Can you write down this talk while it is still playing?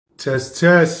Test,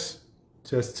 test.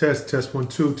 Test, test, test 1,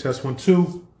 2, test 1,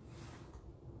 2.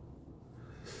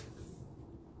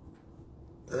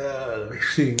 Let me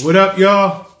see. What up,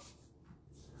 y'all?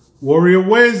 Warrior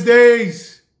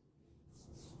Wednesdays.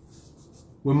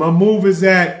 Where my movers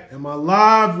at? Am I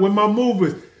live? Where my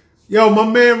movers? Yo, my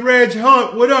man Reg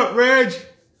Hunt. What up, Reg?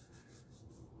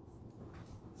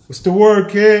 What's the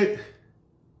word, kid?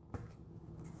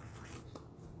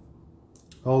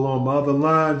 Hold on, my other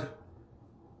line.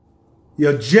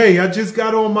 Yo, Jay, I just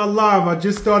got on my live. I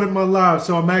just started my live,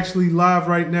 so I'm actually live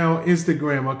right now on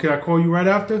Instagram. Can I call you right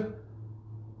after?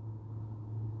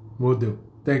 Will do.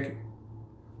 Thank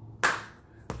you.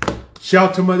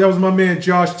 Shout to that was my man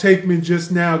Josh Takeman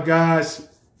just now, guys.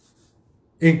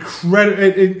 Incredible.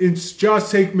 It's Josh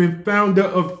Takeman, founder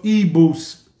of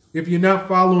eBoost. If you're not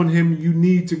following him, you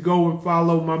need to go and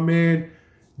follow my man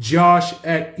Josh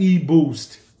at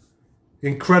eBoost.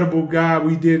 Incredible guy.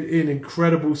 We did an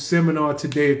incredible seminar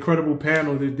today, incredible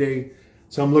panel today.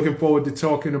 So I'm looking forward to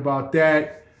talking about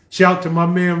that. Shout to my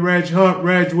man Reg Hunt.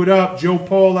 Reg, what up? Joe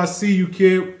Paul, I see you,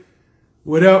 kid.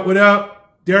 What up, what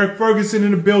up? Derek Ferguson in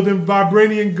the building,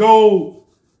 Vibranium Gold.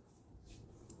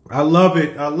 I love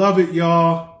it. I love it,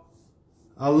 y'all.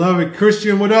 I love it.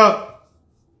 Christian, what up?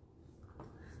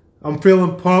 I'm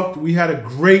feeling pumped. We had a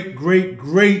great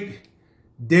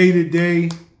day today.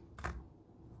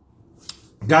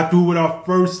 Got through with our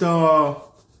first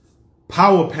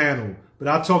power panel, but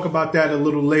I'll talk about that a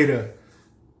little later.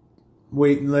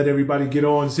 Wait and let everybody get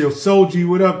on. So, Soji,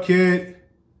 what up, kid?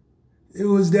 It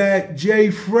was that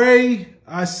Jay Frey.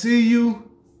 I see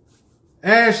you.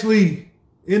 Ashley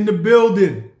in the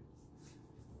building.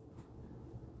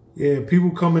 Yeah,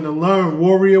 people coming to learn.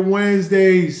 Warrior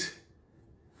Wednesdays.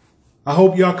 I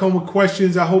hope y'all come with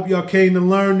questions. I hope y'all came to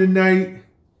learn tonight.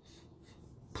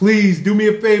 Please do me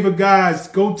a favor, guys.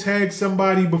 Go tag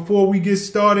somebody before we get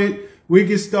started. We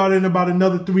get started in about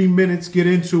another 3 minutes. Get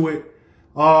into it.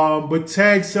 But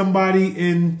tag somebody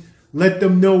and let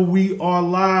them know we are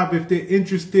live if they're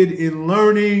interested in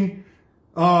learning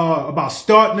about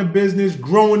starting a business,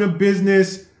 growing a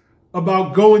business,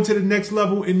 about going to the next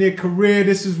level in their career.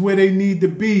 This is where they need to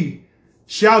be.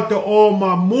 Shout to all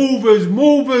my movers.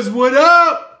 Movers, what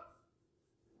up?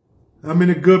 I'm in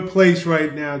a good place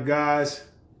right now, guys.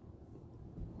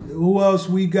 Who else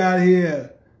we got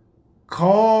here?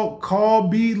 Call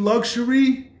B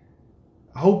Luxury.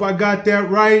 I hope I got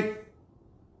that right.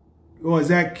 Or is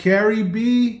that Carrie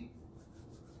B?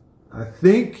 I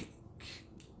think.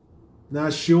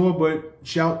 Not sure, but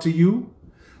shout to you.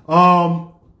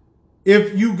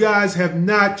 If you guys have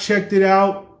not checked it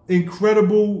out,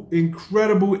 incredible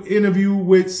interview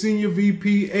with Senior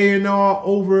VP A&R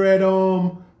over at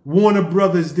Warner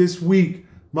Brothers this week.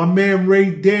 My man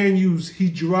Ray Daniels, he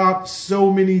dropped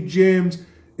so many gems.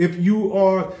 If you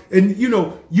are, and you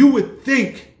know, you would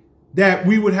think that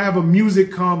we would have a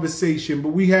music conversation,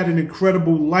 but we had an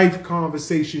incredible life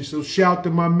conversation. So shout to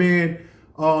my man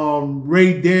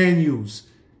Ray Daniels.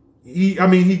 He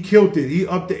killed it. He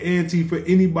upped the ante for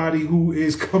anybody who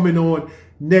is coming on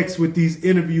next with these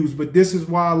interviews. But this is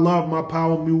why I love my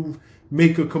Power Move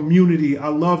Maker community. I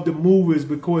love the movers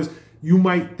because you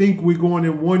might think we're going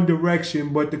in one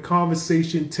direction, but the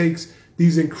conversation takes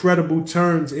these incredible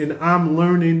turns, and I'm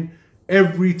learning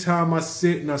every time I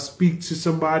sit and I speak to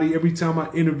somebody, every time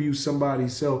I interview somebody.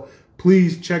 So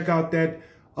please check out that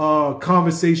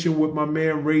conversation with my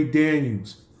man Ray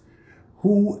Daniels.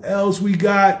 Who else we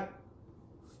got?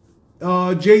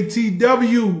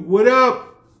 JTW, what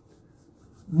up?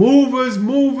 Movers,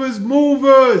 movers,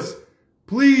 movers.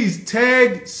 Please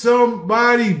tag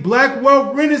somebody. Black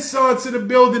Wealth Renaissance in the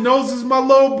building. Those is my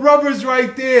little brothers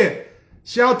right there.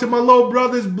 Shout out to my little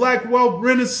brothers, Black Wealth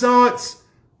Renaissance.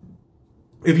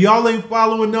 If y'all ain't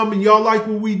following them and y'all like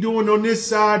what we doing on this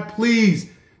side, please.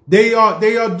 They're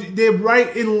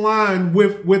right in line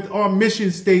with our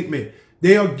mission statement.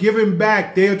 They are giving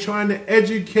back. They are trying to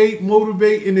educate,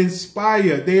 motivate, and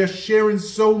inspire. They are sharing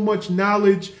so much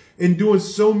knowledge and doing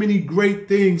so many great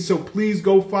things. So please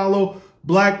go follow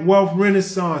Black Wealth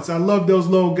Renaissance. I love those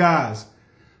little guys.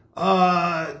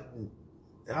 I'll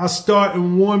start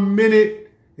in 1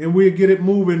 minute and we'll get it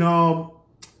moving.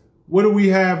 What do we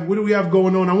have? What do we have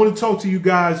going on? I want to talk to you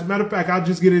guys. Matter of fact, I'll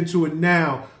just get into it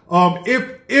now.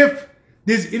 If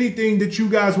there's anything that you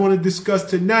guys want to discuss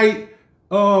tonight,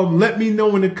 let me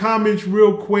know in the comments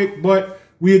real quick. But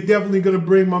we are definitely going to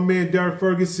bring my man Derek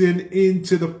Ferguson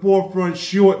into the forefront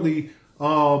shortly.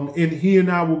 And he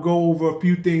and I will go over a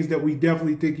few things that we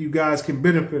definitely think you guys can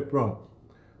benefit from.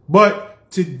 But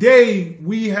today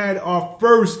we had our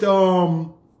first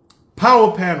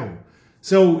power panel.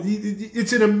 So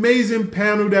it's an amazing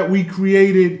panel that we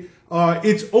created.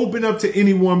 it's open up to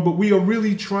anyone, but we are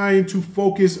really trying to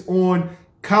focus on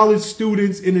college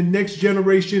students and the next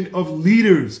generation of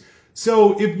leaders.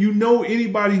 So if you know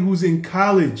anybody who's in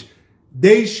college,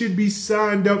 they should be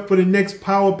signed up for the next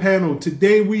power panel.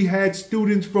 Today we had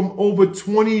students from over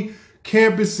 20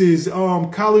 campuses,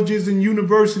 colleges and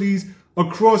universities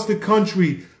across the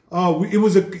country. It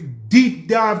was a deep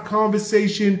dive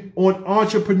conversation on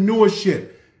entrepreneurship.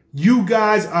 You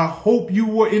guys, I hope you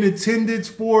were in attendance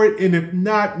for it. And if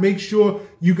not, make sure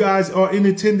you guys are in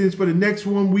attendance for the next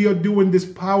one. We are doing this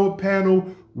power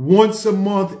panel once a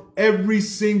month, every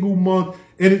single month.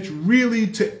 And it's really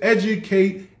to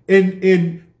educate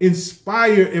and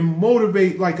inspire and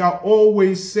motivate, like I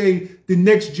always say, the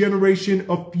next generation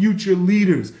of future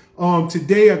leaders.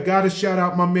 Today, I got to shout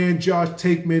out my man, Josh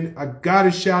Takeman. I got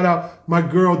to shout out my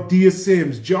girl, Dia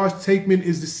Sims. Josh Takeman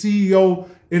is the CEO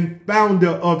and founder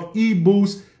of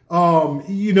eBoost.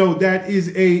 You know, that is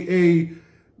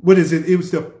what is it? It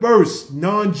was the first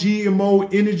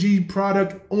non-GMO energy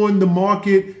product on the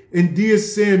market. And Dia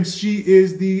Sims, she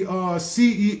is the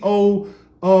CEO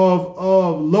of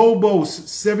Lobos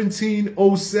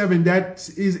 1707. That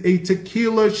is a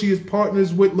tequila. She is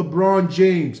partners with LeBron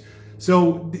James.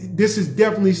 So this is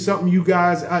definitely something you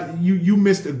guys, you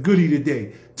missed a goodie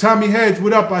today. Tommy Hedge,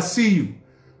 what up? I see you.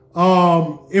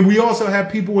 And we also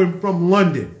have people from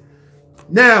London.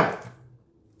 Now,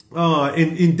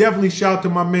 and definitely shout out to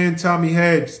my man, Tommy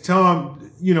Hedge.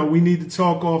 Tom, you know, we need to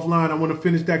talk offline. I want to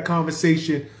finish that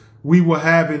conversation we were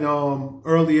having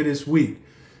earlier this week.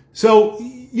 So,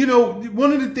 you know,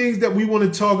 one of the things that we want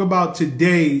to talk about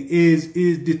today is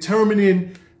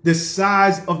determining the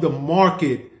size of the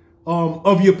market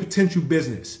of your potential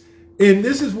business. And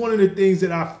this is one of the things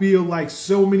that I feel like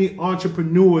so many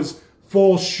entrepreneurs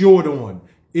fall short on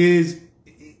is,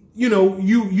 you know,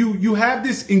 you have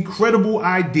this incredible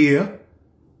idea.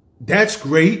 That's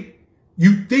great.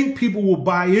 You think people will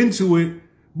buy into it.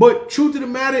 But truth of the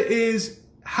matter is,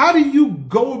 how do you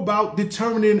go about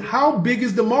determining how big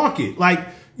is the market? Like,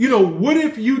 you know, what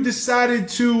if you decided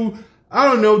to, I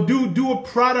don't know, do a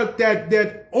product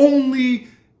that only,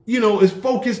 you know, is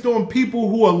focused on people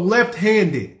who are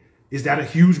left-handed? Is that a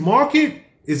huge market?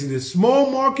 Is it a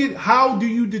small market? How do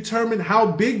you determine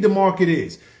how big the market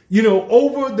is? You know,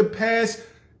 over the past,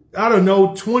 I don't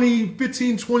know,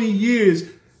 15, 20 years,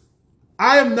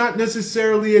 I am not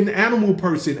necessarily an animal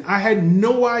person. I had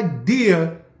no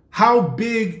idea how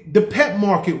big the pet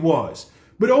market was.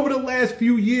 But over the last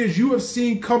few years, you have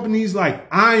seen companies like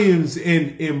Irons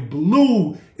and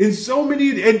Blue and so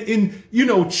many, and you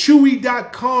know,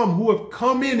 Chewy.com, who have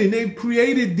come in and they've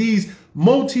created these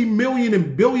multi-million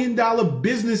and billion-dollar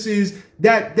businesses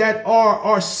that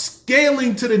are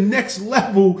scaling to the next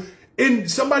level. And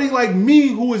somebody like me,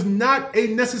 who is not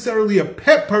necessarily a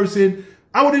pet person,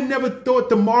 I would have never thought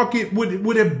the market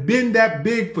would have been that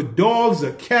big for dogs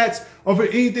or cats or for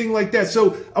anything like that.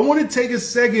 So I want to take a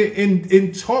second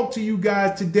and talk to you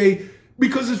guys today,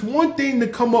 because it's one thing to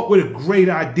come up with a great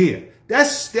idea. That's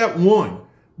step one.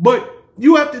 But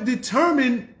you have to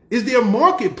determine, is there a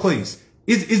marketplace?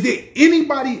 Is there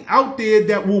anybody out there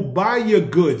that will buy your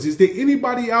goods? Is there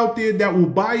anybody out there that will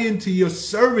buy into your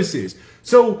services?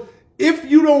 So if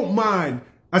you don't mind,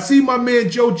 I see my man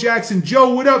Joe Jackson.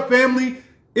 Joe, what up, family?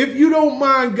 If you don't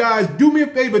mind, guys, do me a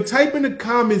favor, type in the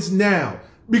comments now,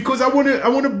 because I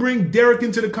want to bring Derek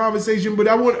into the conversation, but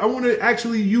I want to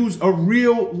actually use a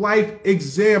real life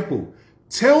example.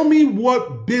 Tell me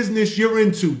what business you're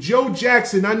into. Joe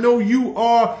Jackson, I know you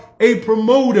are a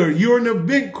promoter. You're an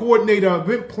event coordinator,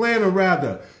 event planner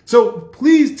rather. So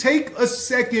please take a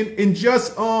second and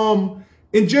just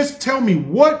tell me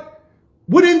what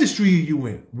industry are you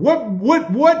in?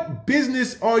 What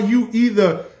business are you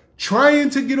either trying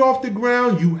to get off the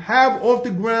ground, you have off the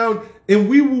ground, and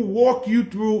we will walk you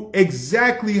through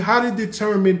exactly how to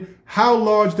determine how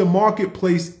large the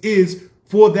marketplace is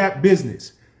for that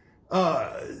business.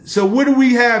 So what do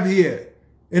we have here?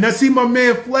 And I see my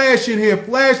man Flash in here.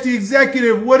 Flash the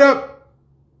executive, what up?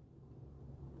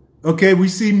 Okay, we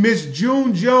see Miss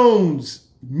June Jones,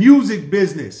 music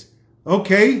business.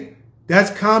 Okay, that's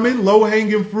common,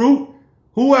 low-hanging fruit.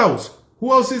 Who else?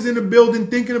 Who else is in the building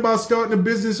thinking about starting a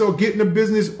business or getting a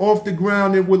business off the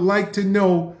ground and would like to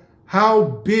know how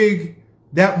big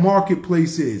that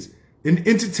marketplace is? An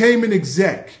entertainment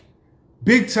exec,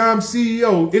 big time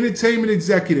CEO, entertainment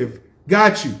executive.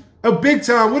 Got you. A big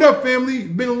time. What up, family?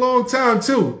 Been a long time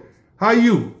too. How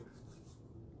you?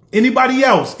 Anybody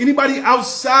else? Anybody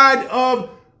outside of,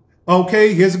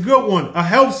 okay, here's a good one. A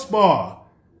health spa.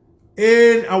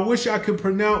 And I wish I could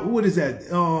pronounce, what is that?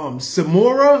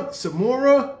 Samora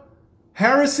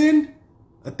Harrison.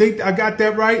 I think I got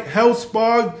that right. Health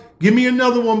Spa. Give me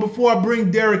another one before I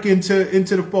bring Derek into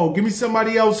the fold. Give me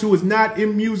somebody else who is not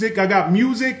in music. I got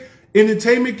music,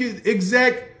 entertainment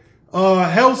exec,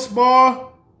 health spa,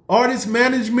 artist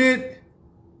management,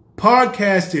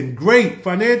 podcasting, great,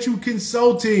 financial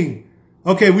consulting.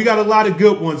 Okay, we got a lot of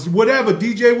good ones. Whatever,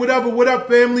 DJ, whatever. What up,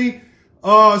 family?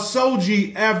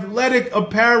 Soji, athletic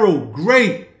apparel,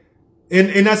 great.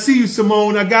 And I see you,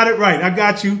 Simone. I got it right. I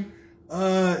got you.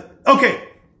 Okay.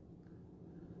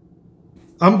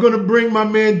 I'm going to bring my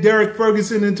man Derek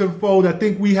Ferguson into the fold. I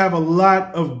think we have a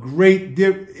lot of great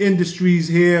industries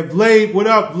here. Vlade, what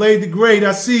up? Vlade the Great,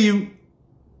 I see you.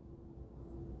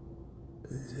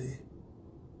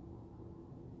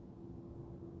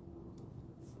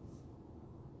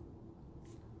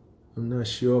 I'm not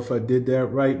sure if I did that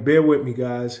right. Bear with me,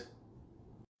 guys.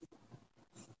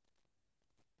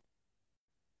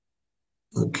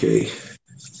 Okay.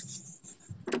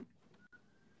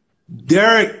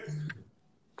 Derek.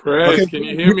 Prez, okay. Can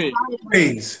you hear me?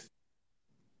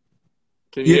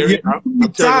 Can you hear me? I'm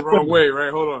turning the wrong way, right?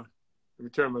 Hold on. Let me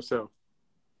turn myself.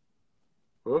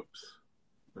 Whoops.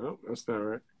 No, that's not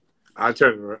right. I'll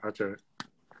turn it right. I'll turn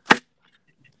it.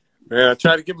 Man, I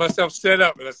tried to get myself set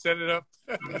up, and I set it up.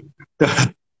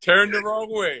 Turned the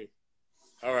wrong way.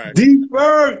 All right.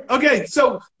 D-Ferg. Okay,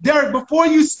 so Derek, before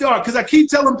you start, because I keep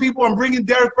telling people I'm bringing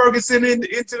Derek Ferguson into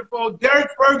the fold.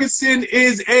 Derek Ferguson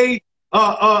is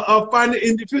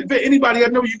for anybody, I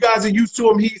know you guys are used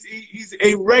to him. He's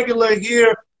a regular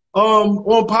here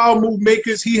on Power Move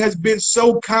Makers. He has been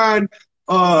so kind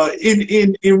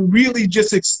in really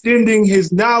just extending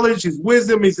his knowledge, his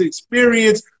wisdom, his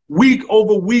experience week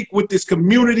over week with this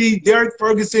community. Derek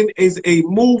Ferguson is a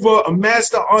mover, a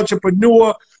master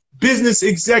entrepreneur, business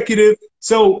executive.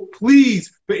 So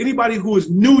please, for anybody who is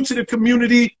new to the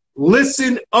community,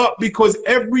 listen up, because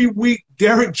every week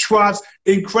Derek drops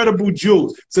incredible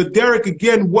jewels. So Derek,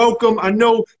 again, welcome. I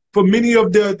know for many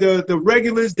of the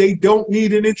regulars, they don't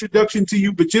need an introduction to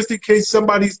you, but just in case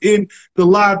somebody's in the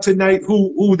live tonight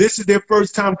who this is their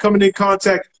first time coming in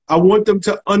contact, I want them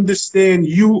to understand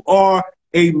you are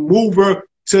a mover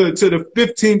to the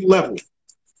 15th level.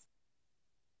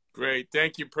 Great.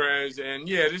 Thank you, Prez. And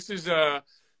yeah, this is so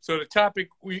the topic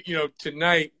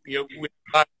tonight, we a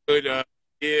lot of good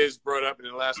is brought up in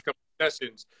the last couple of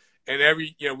sessions, and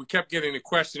we kept getting the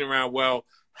question around, well,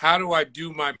 how do I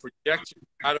do my projection?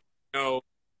 How do I know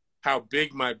how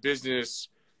big my business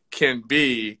can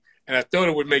be? And I thought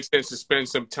it would make sense to spend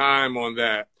some time on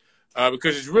that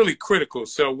because it's really critical.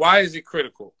 So why is it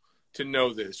critical to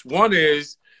know this? One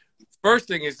is, first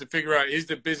thing is to figure out, is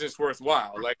the business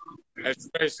worthwhile? Like, as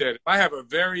I said, if I have a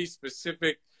very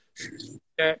specific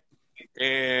set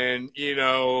and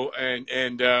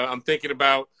I'm thinking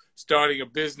about starting a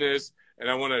business and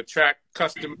I want to attract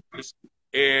customers,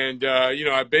 and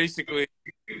I basically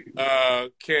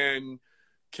can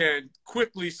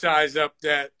quickly size up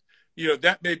that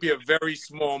that may be a very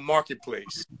small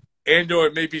marketplace, and or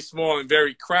it may be small and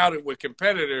very crowded with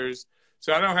competitors,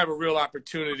 so I don't have a real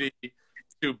opportunity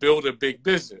to build a big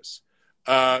business.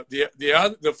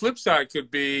 The flip side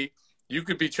could be, you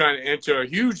could be trying to enter a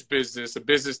huge business, a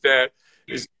business that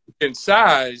is in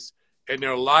size, and there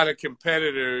are a lot of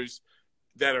competitors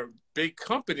that are big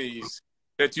companies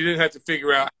that you didn't have to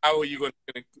figure out how are you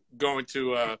going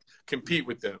to compete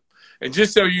with them. And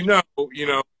just so you know,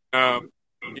 I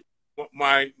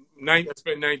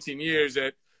spent 19 years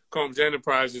at Combs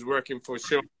Enterprises working for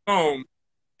Shawn Prez,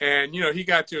 and he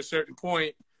got to a certain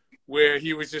point where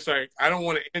he was just like, I don't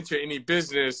want to enter any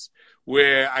business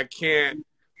where I can't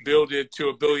build it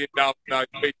to $1 billion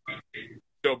valuation.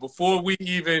 So before we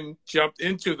even jumped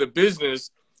into the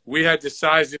business, we had to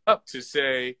size it up to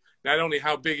say, not only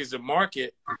how big is the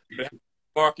market, but how much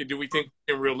market do we think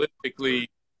we can realistically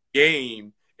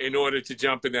gain in order to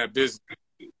jump in that business.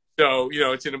 So,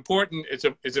 it's an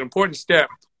important step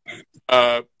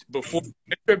before you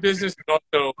enter a business, and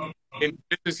also in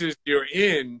businesses you're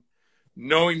in,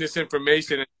 knowing this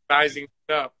information and sizing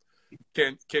it up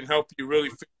can help you really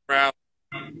figure out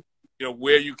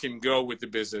where you can go with the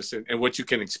business and what you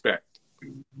can expect.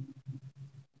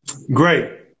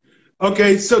 Great.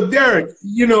 Okay, so Derek,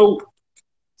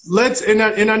 let's and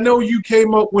I know you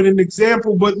came up with an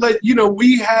example, but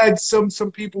we had some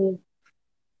people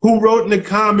who wrote in the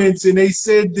comments, and they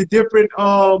said the different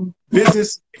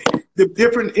the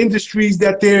different industries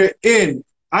that they're in.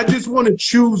 I just want to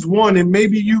choose one, and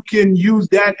maybe you can use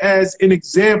that as an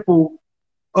example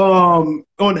on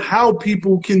how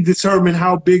people can determine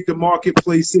how big the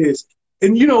marketplace is.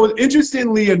 And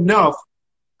interestingly enough,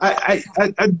 I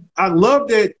love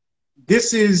that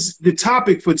this is the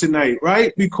topic for tonight,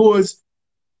 right? Because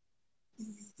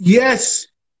yes,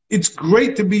 it's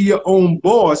great to be your own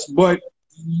boss, but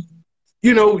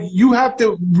you have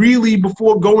to really,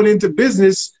 before going into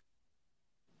business,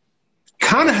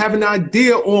 kind of have an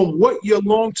idea on what your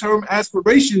long-term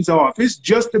aspirations are. If it's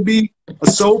just to be a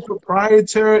sole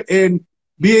proprietor and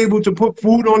be able to put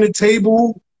food on the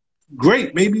table,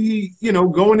 great. Maybe,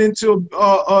 going into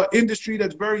a industry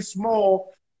that's very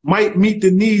small might meet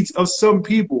the needs of some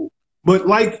people. But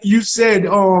like you said,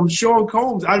 Sean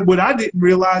Combs, what I didn't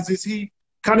realize is he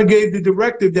kind of gave the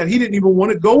directive that he didn't even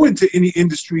want to go into any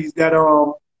industries that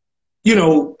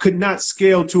could not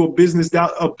scale to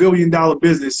a billion-dollar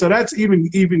business. So that's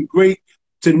even great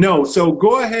to know. So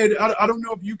go ahead. I don't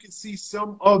know if you can see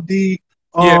some of the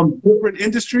different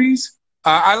industries.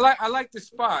 I like the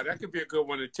spa. That could be a good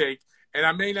one to take.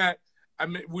 And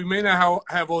we may not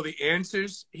have all the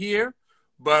answers here,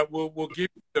 but we'll give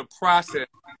you the process.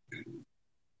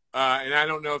 And I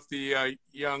don't know if the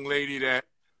young lady that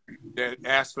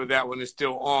asked for that one is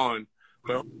still on,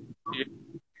 but. Yeah.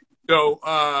 So,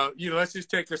 let's just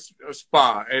take a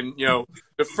spa. And,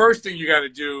 the first thing you got to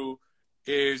do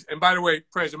is, and by the way,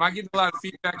 Prez, am I getting a lot of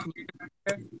feedback?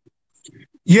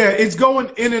 Yeah, it's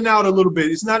going in and out a little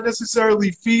bit. It's not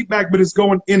necessarily feedback, but it's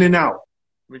going in and out.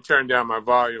 Let me turn down my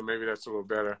volume. Maybe that's a little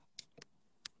better.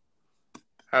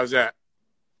 How's that?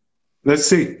 Let's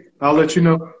see. I'll let you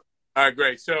know. All right,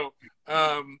 great. So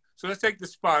let's take the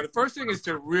spa. The first thing is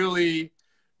to really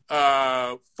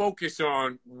focus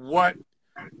on what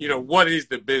is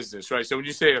the business, right? So when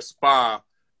you say a spa,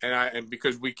 and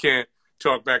because we can't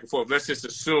talk back and forth, let's just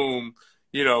assume,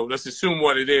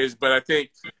 what it is. But I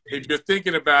think if you're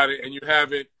thinking about it and you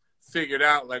haven't figured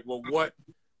out, like, well,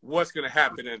 what's going to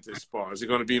happen at this spa? Is it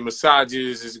going to be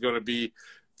massages? Is it going to be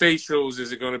facials?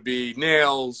 Is it going to be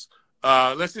nails?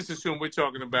 Let's just assume we're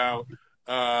talking about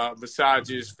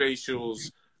massages,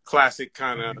 facials, classic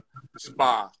kind of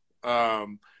spa.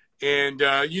 And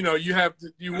you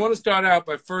want to start out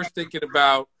by first thinking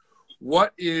about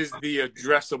what is the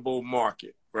addressable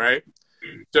market, right?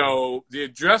 So the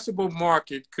addressable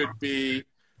market could be,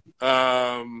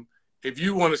 if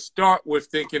you want to start with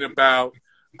thinking about,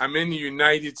 I'm in the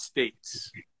United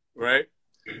States, right?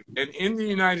 And in the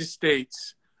United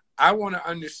States, I want to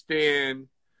understand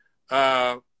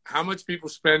how much people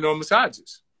spend on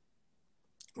massages,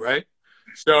 right?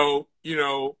 So,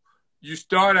 you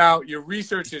start out, your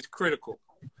research is critical.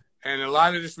 And a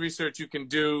lot of this research you can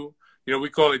do, we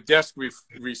call it desk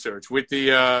research with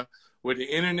the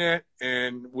internet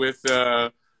and with,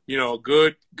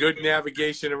 good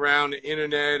navigation around the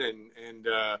internet and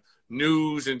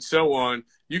news and so on.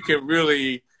 You can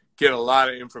really get a lot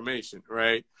of information,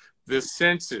 right? The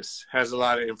census has a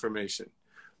lot of information.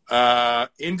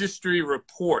 Industry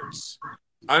reports,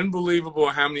 unbelievable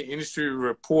how many industry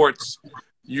reports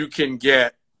you can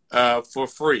get for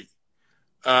free.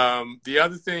 The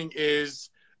other thing is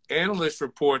analyst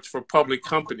reports for public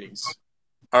companies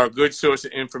are a good source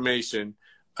of information,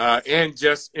 and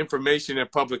just information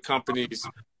that public companies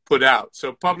put out.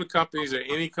 So public companies or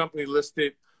any company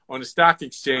listed on the stock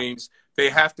exchange, they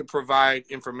have to provide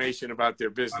information about their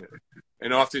business.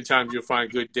 And oftentimes you'll find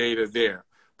good data there.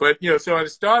 But, so at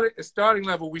a starting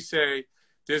level, we say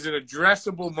there's an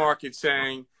addressable market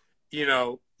saying,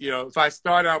 if I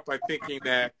start out by thinking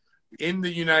that in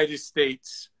the United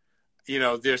States,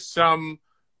 there's some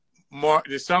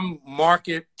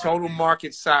market, total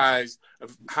market size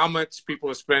of how much people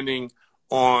are spending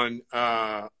on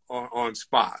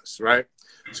spas, right?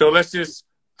 So let's just,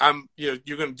 you're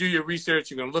going to do your research,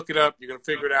 you're going to look it up, you're going to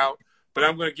figure it out, but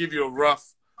I'm going to give you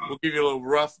we'll give you a little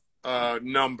rough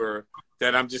number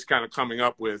that I'm just kind of coming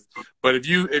up with. But if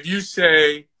you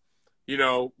say,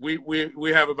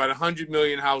 we have about 100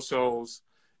 million households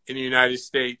in the United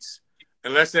States,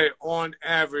 and let's say on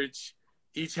average,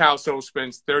 each household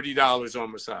spends $30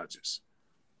 on massages.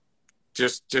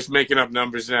 Just making up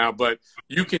numbers now, but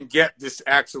you can get this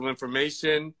actual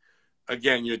information,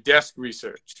 again, your desk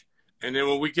research. And then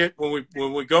when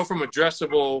we go from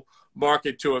addressable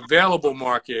market to available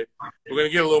market, we're going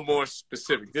to get a little more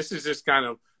specific. This is just kind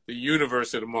of the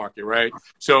universe of the market, right?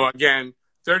 So again,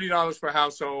 $30 per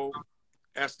household,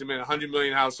 estimate 100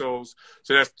 million households.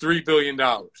 So that's $3 billion.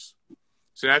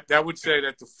 So that would say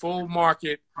that the full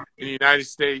market in the United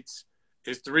States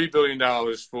is $3 billion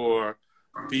for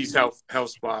these health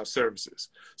spa services.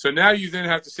 So now you then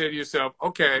have to say to yourself,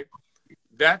 okay,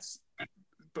 that's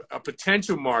a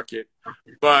potential market,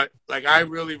 but like I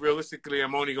really realistically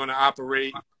am only going to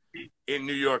operate in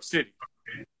New York City,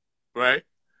 right?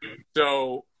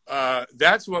 So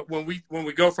that's what when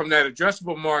we go from that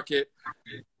addressable market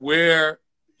where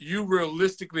you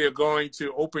realistically are going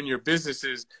to open your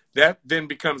businesses, that then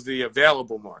becomes the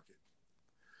available market.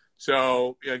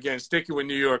 So again, sticking with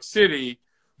New York City,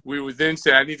 we would then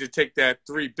say, I need to take that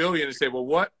 $3 billion and say, well,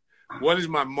 what is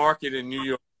my market in New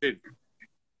York City?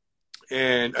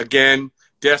 And again,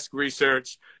 desk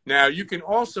research. Now you can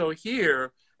also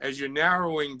here, as you're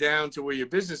narrowing down to where your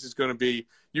business is going to be,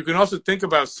 you can also think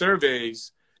about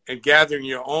surveys and gathering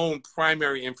your own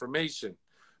primary information.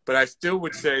 But I still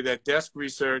would say that desk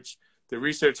research, the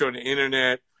research on the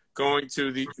internet, going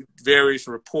to the various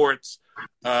reports,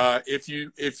 if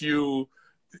you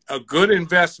a good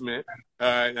investment,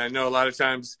 and I know a lot of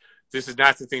times this is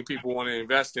not the thing people want to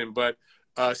invest in, but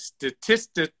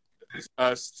Statistica,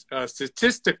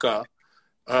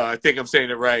 I think I'm saying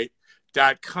it right,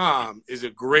 .com is a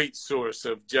great source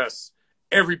of just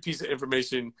every piece of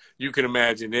information you can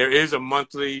imagine. There is a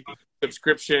monthly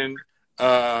subscription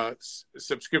price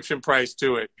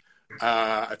to it.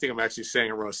 I think I'm actually saying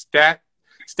it wrong.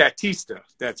 Statista,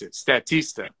 that's it.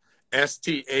 Statista,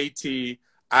 Statista,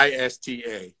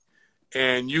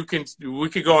 and we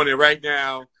could go on there right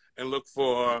now and look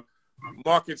for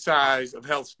market size of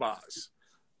health spas,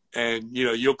 and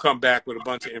you'll come back with a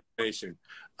bunch of information.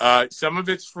 Some of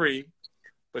it's free,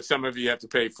 but some of you have to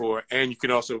pay for, and you can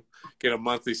also get a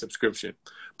monthly subscription.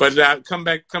 But now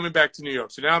coming back to New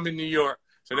York. So now I'm in New York.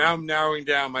 So now I'm narrowing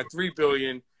down my $3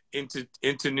 billion into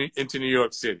New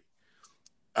York City.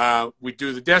 We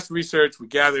do the desk research, we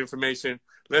gather information.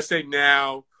 Let's say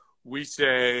now we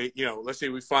say, let's say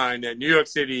we find that New York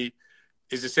City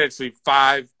is essentially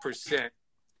 5%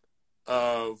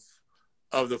 of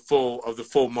the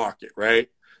full market, right?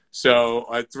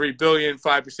 So at $3 billion,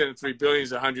 5% of $3 billion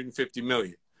is $150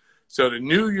 million. So the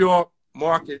New York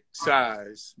market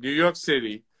size, New York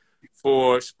City,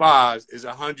 for spas is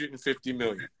 $150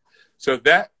 million. So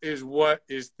that is what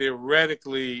is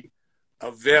theoretically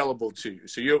available to you.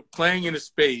 So you're playing in a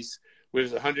space where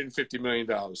there's $150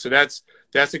 million. So that's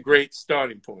a great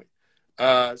starting point.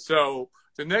 So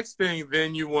the next thing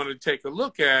then you want to take a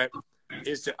look at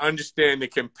is to understand the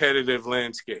competitive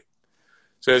landscape.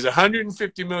 So there's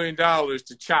 $150 million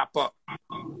to chop up.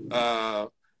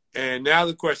 And now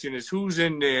the question is, who's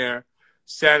in there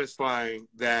satisfying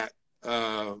that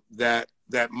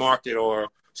market or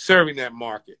serving that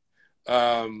market?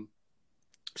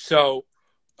 So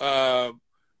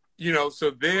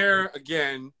there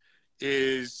again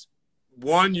is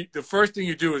the first thing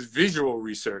you do is visual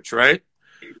research, right?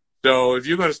 So if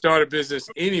you're going to start a business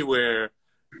anywhere,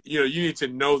 you need to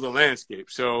know the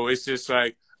landscape. So it's just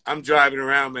like, I'm driving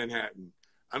around Manhattan.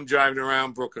 I'm driving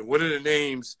around Brooklyn. What are the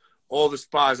names, all the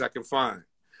spas I can find?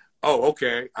 Oh,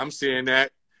 okay. I'm seeing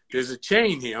that there's a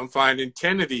chain here. I'm finding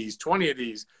 10 of these, 20 of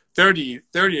these, 30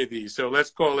 of these. So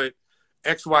let's call it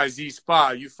XYZ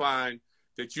Spa. You find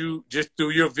that you just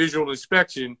through your visual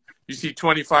inspection, you see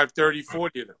 25, 30,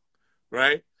 40 of them,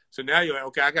 right? So now you're like,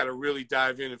 okay, I got to really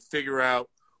dive in and figure out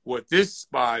what this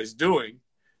spa is doing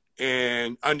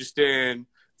and understand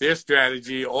their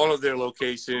strategy, all of their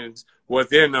locations, what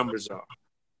their numbers are.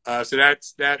 So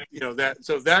that's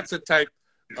a type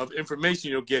of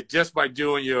information you'll get just by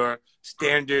doing your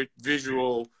standard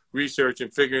visual research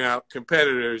and figuring out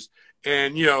competitors.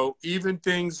 And, even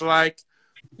things like,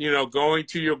 going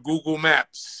to your Google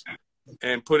Maps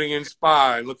and putting in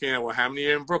spa and looking at, well, how many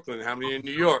are in Brooklyn, how many are in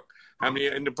New York, how many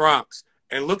are in the Bronx,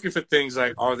 and looking for things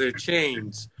like, are there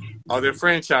chains, are there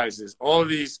franchises, all of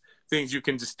these things you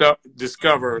can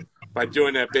discover by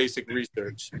doing that basic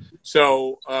research.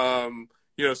 So,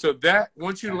 so that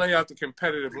once you lay out the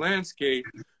competitive landscape,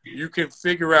 you can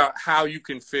figure out how you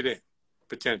can fit in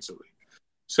potentially.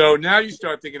 So now you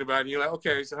start thinking about it, and you're like,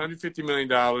 okay, it's $150 million.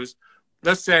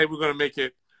 Let's say we're going to make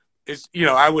it,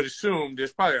 I would assume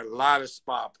there's probably a lot of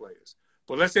spa players,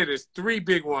 but let's say there's 3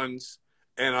 big ones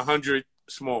and 100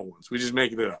 small ones. We're just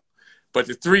making it up. But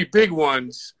the 3 big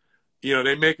ones,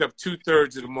 they make up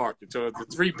 2/3 of the market. So if the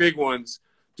 3 big ones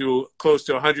do close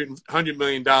to $100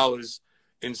 million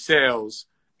in sales,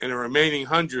 and the remaining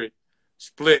 100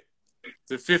 split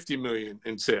the $50 million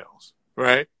in sales,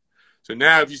 right? So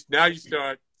now you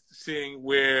start seeing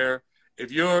where,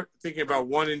 if you're thinking about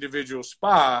one individual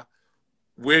spa,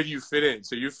 where do you fit in?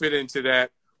 So you fit into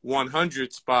that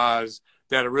 100 spas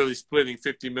that are really splitting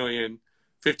 $50 million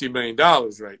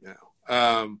right now.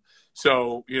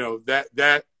 So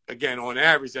that again, on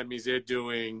average, that means they're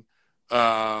doing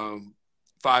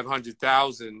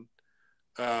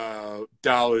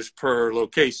 $500,000 per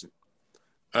location.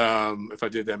 If I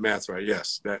did that math right,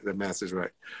 yes, that math is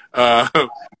right.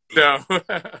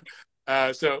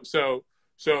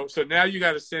 So now you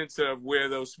got a sense of where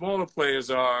those smaller players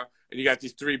are, and you got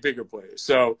these three bigger players.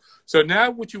 So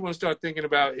now what you want to start thinking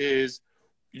about is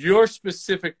your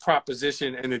specific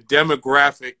proposition and the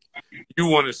demographic you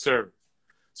want to serve.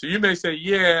 So you may say,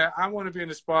 yeah, I want to be in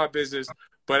the spa business,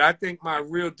 but I think my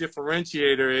real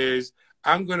differentiator is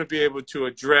I'm going to be able to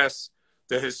address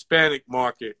the Hispanic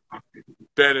market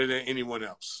better than anyone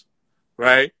else,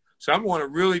 right? So I want to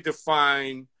really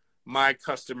define my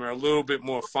customer a little bit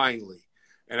more finely.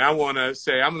 And I want to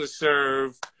say I'm going to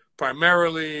serve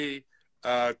primarily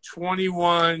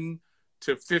 21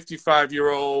 to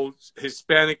 55-year-old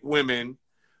Hispanic women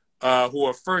who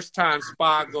are first-time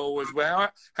spa goers. Well,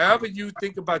 however you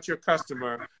think about your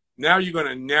customer, now you're going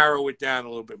to narrow it down a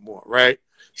little bit more, right?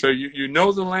 So you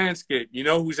know the landscape, you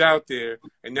know who's out there,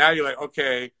 and now you're like,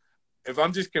 okay, if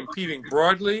I'm just competing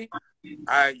broadly,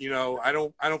 I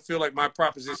don't feel like my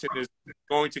proposition is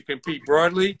going to compete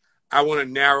broadly. I want to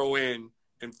narrow in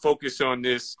and focus on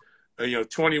this,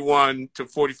 21 to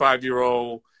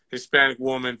 45-year-old Hispanic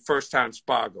woman, first-time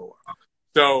spa goer.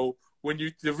 So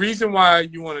the reason why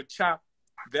you want to chop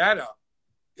that up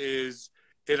is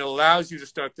it allows you to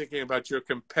start thinking about your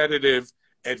competitive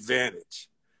advantage,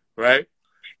 right?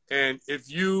 And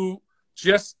if you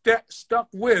just stuck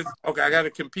with, okay, I got to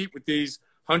compete with these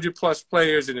 100+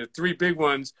 players and the three big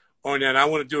ones on that, I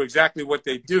want to do exactly what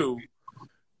they do,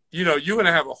 you're going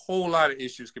to have a whole lot of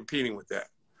issues competing with that.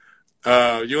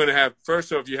 You're going to have,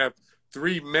 first off, you have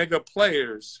three mega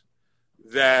players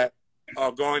that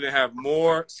are going to have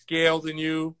more scale than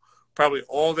you. Probably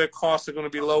all their costs are going to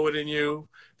be lower than you.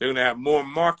 They're going to have more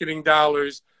marketing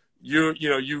dollars. That's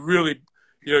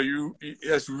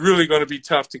really going to be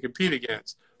tough to compete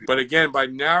against. But again, by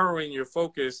narrowing your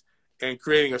focus and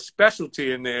creating a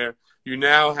specialty in there, you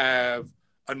now have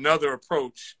another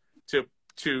approach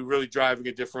to really driving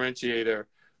a differentiator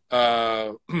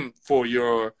for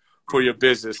your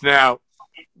business. Now,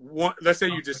 let's say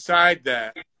you decide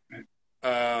that.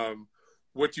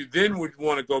 What you then would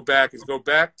want to go back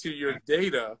to your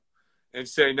data and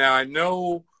say, now I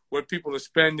know what people are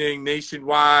spending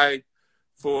nationwide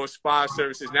for spa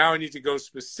services. Now I need to go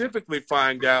specifically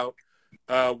find out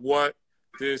what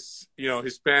this,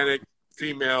 Hispanic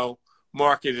female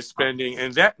market is spending.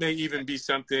 And that may even be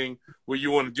something where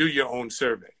you want to do your own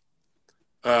survey.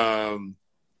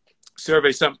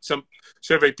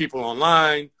 Survey people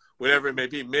online, whatever it may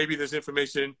be. Maybe there's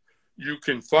information you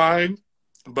can find,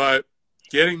 but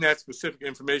getting that specific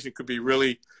information could be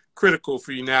really critical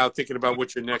for you now thinking about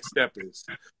what your next step is.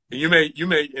 And you may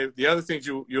the other things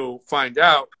you'll find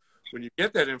out when you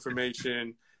get that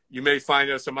information, you may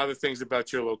find out some other things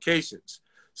about your locations.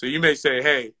 So you may say,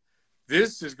 hey,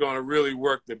 this is going to really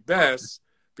work the best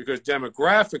because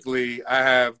demographically I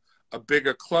have a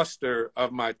bigger cluster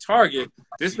of my target.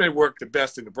 This may work the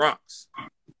best in the Bronx.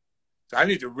 So I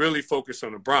need to really focus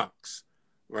on the Bronx,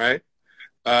 right?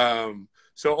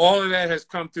 So all of that has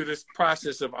come through this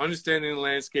process of understanding the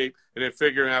landscape and then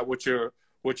figuring out what your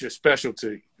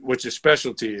specialty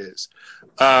is.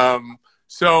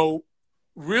 So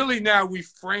really now we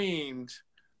framed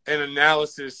an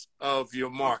analysis of your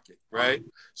market, right?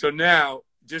 So now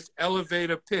just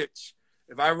elevator pitch.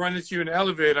 If I run into you in an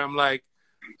elevator, I'm like,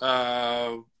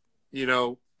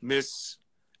 Miss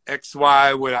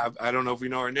XY, I don't know if we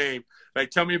know her name.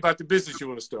 Like, tell me about the business you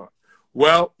want to start.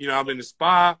 Well, I'm in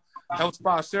the health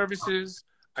spa services.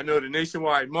 I know the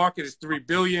nationwide market is $3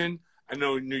 billion. I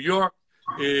know New York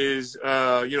is,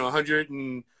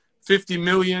 150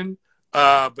 million.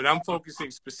 But I'm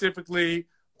focusing specifically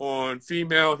on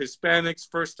female Hispanics,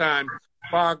 first-time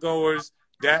spa goers.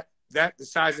 The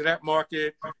size of that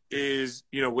market is,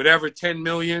 whatever, 10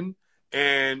 million.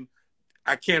 And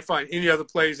I can't find any other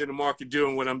players in the market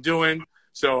doing what I'm doing.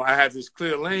 So I have this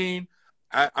clear lane.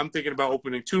 I'm thinking about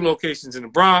opening 2 locations in the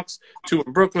Bronx, 2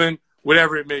 in Brooklyn,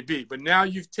 whatever it may be. But now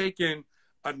you've taken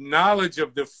a knowledge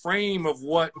of the frame of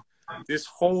what this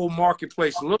whole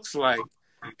marketplace looks like,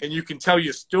 and you can tell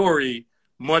your story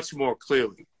much more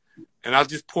clearly. And I'll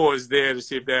just pause there to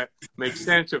see if that makes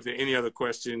sense or if there are any other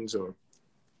questions. Or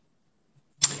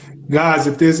guys,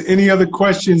 if there's any other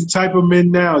questions, type them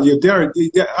in now. Yeah, Derek,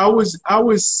 I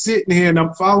was sitting here and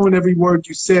I'm following every word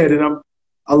you said, and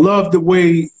I love the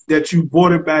way that you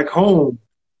brought it back home.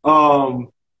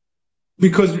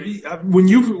 Because when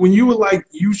you were like,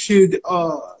 you should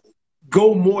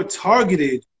go more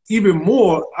targeted, even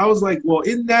more, I was like, well,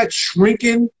 isn't that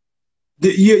shrinking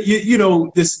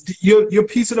your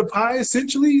piece of the pie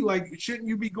essentially? Like, shouldn't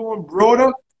you be going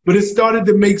broader? But it started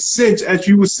to make sense as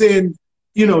you were saying.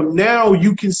 Now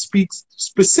you can speak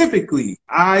specifically.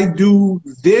 I do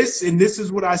this, and this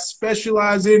is what I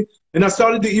specialize in. And I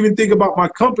started to even think about my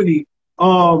company.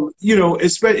 You know,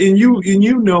 and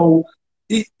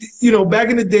you know, back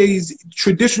in the days,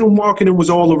 traditional marketing was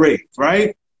all the rage,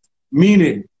 right?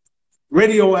 Meaning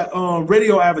radio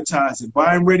advertising,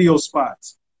 buying radio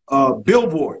spots,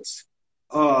 billboards,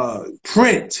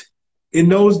 print. In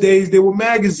those days, there were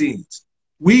magazines.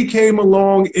 We came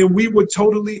along and we were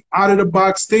totally out of the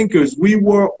box thinkers. We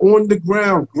were on the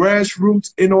ground,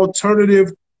 grassroots and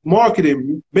alternative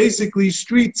marketing, basically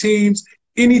street teams,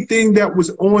 anything that was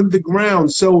on the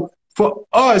ground. So for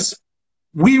us,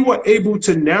 we were able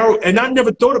to narrow, and I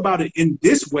never thought about it in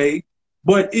this way,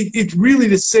 but it's really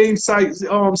the same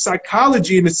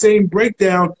psychology and the same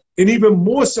breakdown. And even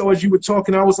more so, as you were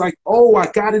talking, I was like, oh, I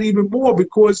got it even more,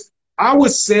 because our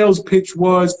sales pitch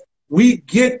was, we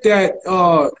get that,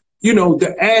 you know,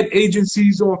 the ad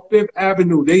agencies on Fifth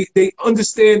Avenue, they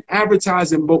understand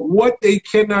advertising, but what they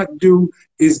cannot do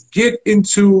is get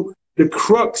into the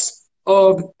crux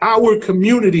of our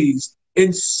communities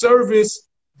and service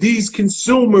these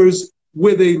consumers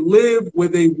where they live, where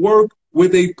they work, where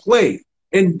they play.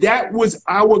 And that was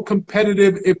our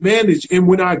competitive advantage. And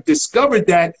when I discovered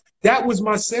that, that was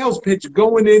my sales pitch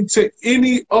going into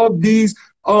any of these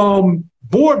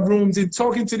boardrooms and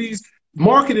talking to these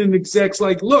marketing execs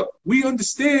like, look, we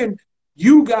understand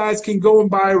you guys can go and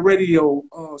buy a radio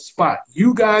spot.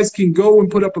 You guys can go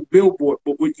and put up a billboard.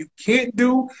 But what you can't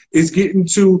do is get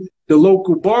into the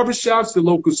local barbershops, the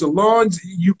local salons.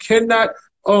 You cannot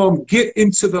get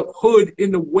into the hood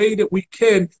in the way that we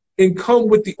can and come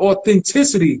with the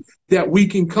authenticity that we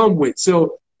can come with.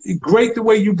 So great the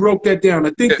way you broke that down.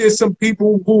 I think there's some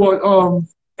people who are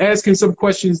asking some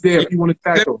questions there if you want to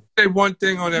tackle. Let me say one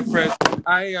thing on that, Prez.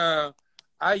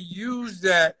 I use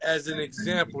that as an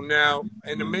example now,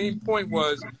 and the main point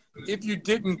was, if you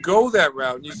didn't go that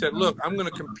route and you said, look, I'm going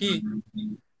to compete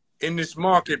in this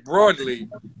market broadly,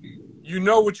 you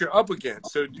know what you're up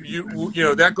against. So you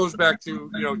know, that goes back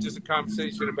to, you know, just a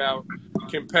conversation about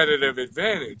competitive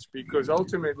advantage, because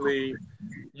ultimately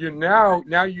you now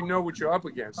you know what you're up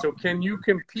against. So can you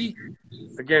compete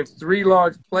against 3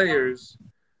 large players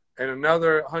and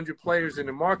another 100 players in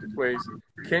the marketplace?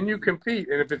 Can you compete?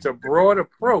 And if it's a broad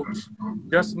approach,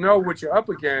 just know what you're up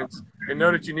against and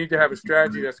know that you need to have a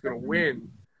strategy that's going to win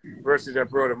versus that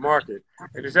broader market.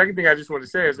 And the second thing I just want to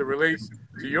say, as it relates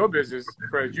to your business,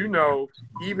 Prez, you know,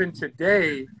 even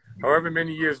today, however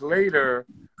many years later,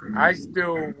 I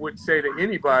still would say to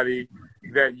anybody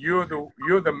that you're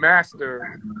the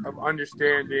master of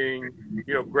understanding,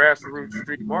 you know, grassroots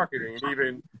street marketing. And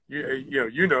even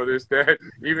you know this, that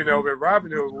even over at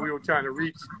Robinhood, we were trying to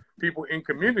reach people in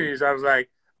communities, I was like,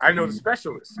 I know the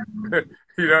specialists.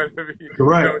 You know what I mean?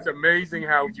 Right. You know, it's amazing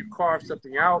how if you carve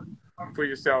something out for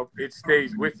yourself, it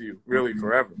stays with you really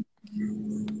forever.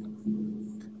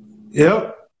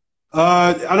 Yep.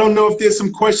 I don't know if there's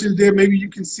some questions there maybe you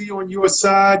can see on your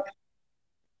side.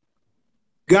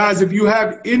 Guys, if you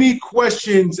have any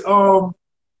questions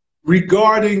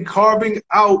regarding carving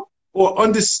out or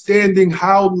understanding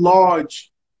how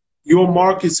large your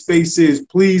market space is,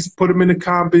 please put them in the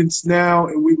comments now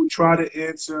and we will try to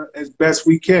answer as best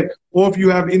we can. Or if you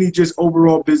have any just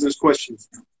overall business questions.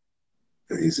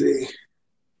 Let me see.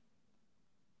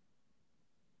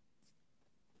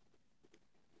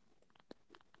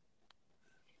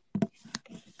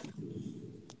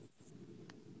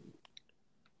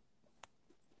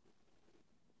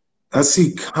 I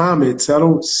see comments. I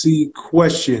don't see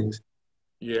questions.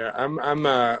 Yeah,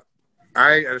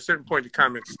 I at a certain point the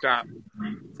comments stop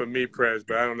for me, Prez,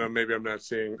 but I don't know, maybe I'm not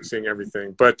seeing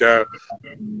everything. But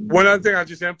one other thing I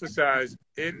just emphasize,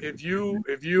 if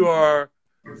you are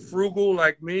frugal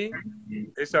like me,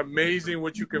 it's amazing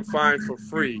what you can find for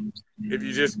free if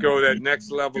you just go that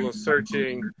next level of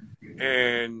searching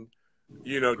and,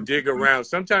 you know, dig around.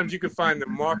 Sometimes you can find the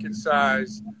market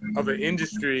size of an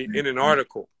industry in an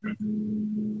article.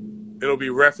 It'll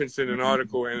be referenced in an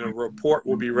article, and a report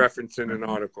will be referenced in an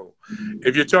article.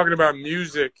 If you're talking about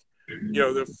music, you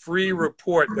know, the free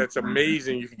report that's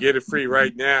amazing, you can get it free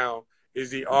right now,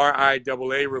 is the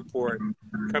RIAA report.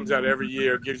 Comes out every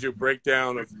year, gives you a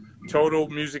breakdown of total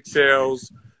music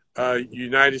sales,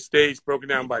 United States, broken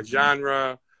down by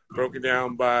genre, broken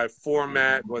down by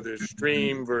format, whether it's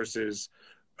stream versus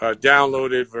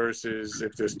downloaded versus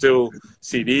if there's still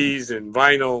CDs and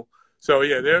vinyl. So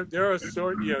yeah, there are there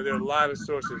are a lot of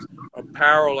sources.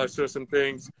 Apparel, I saw some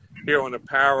things here on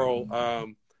apparel.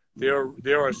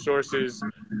 There are sources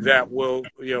that will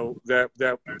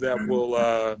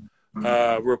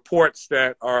reports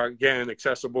that are again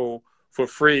accessible for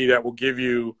free that will give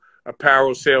you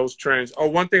apparel sales trends. Oh,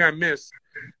 one thing I missed.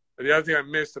 The other thing I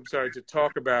missed, I'm sorry, to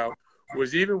talk about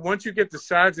was even once you get the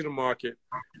size of the market,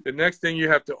 the next thing you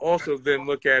have to also then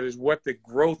look at is what the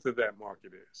growth of that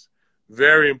market is.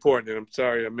 Very important, and I'm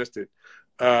sorry I missed it.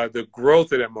 The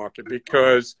growth of that market,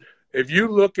 because if you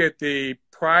look at the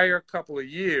prior couple of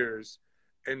years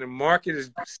and the market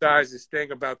size is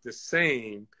staying about the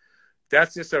same,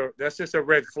 that's just a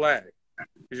red flag.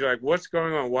 You're like, what's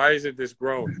going on? Why isn't this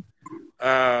growing?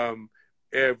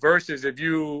 Versus if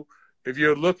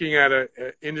you're looking at an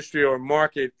industry or a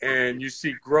market and you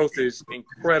see growth is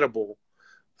incredible,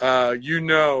 you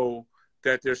know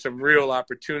that there's some real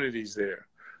opportunities there.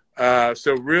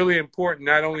 So really important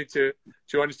not only to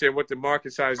understand what the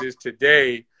market size is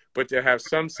today, but to have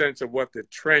some sense of what the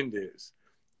trend is.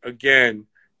 Again,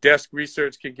 desk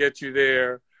research can get you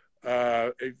there.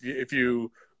 If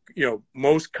you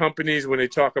most companies, when they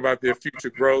talk about their future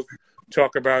growth,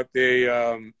 talk about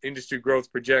the industry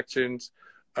growth projections.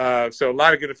 So a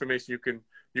lot of good information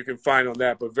you can find on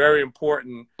that, but very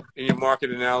important in your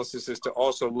market analysis is to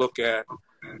also look at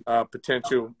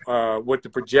potential, what the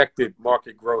projected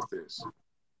market growth is.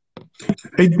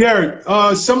 Hey, Derek,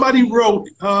 somebody wrote,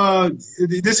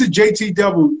 this is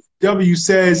JTW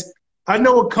says, I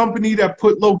know a company that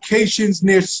put locations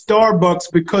near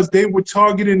Starbucks because they were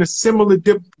targeting a similar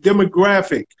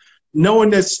demographic, knowing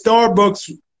that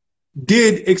Starbucks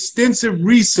did extensive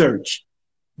research.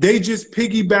 They just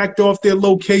piggybacked off their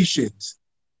locations.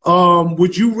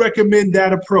 Would you recommend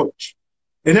that approach?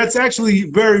 And that's actually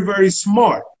very, very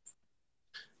smart.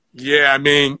 Yeah, I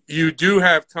mean, you do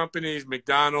have companies,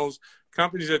 McDonald's,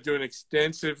 companies that do an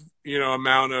extensive,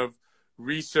 amount of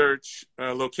research,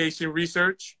 location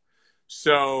research.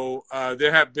 So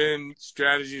there have been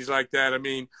strategies like that. I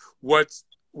mean, what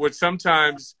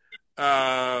sometimes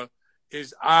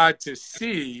is odd to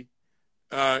see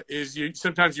is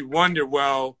sometimes you wonder,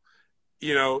 well,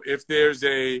 if there's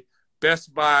a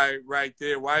Best Buy right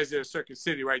there, why is there a Circuit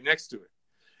City right next to it?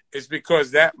 It's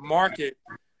because that market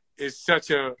is such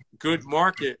a good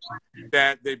market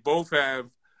that they both have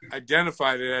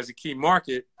identified it as a key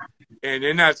market, and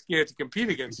they're not scared to compete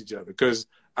against each other because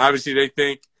obviously they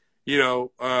think,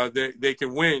 they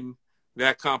can win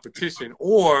that competition,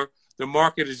 or the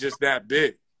market is just that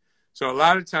big. So a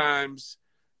lot of times,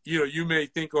 you may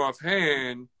think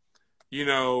offhand,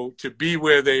 to be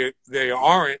where they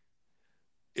aren't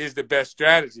is the best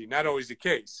strategy. Not always the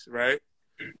case, right?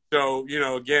 So,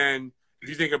 again, if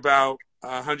you think about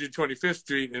 125th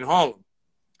Street in Harlem,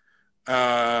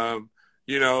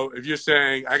 if you're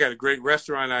saying, I got a great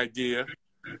restaurant idea,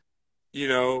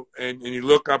 and you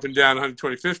look up and down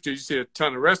 125th Street, you see a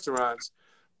ton of restaurants,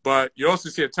 but you also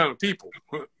see a ton of people,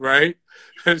 right?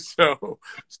 And so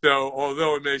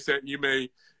although it may say, you may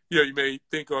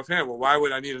think offhand, well, why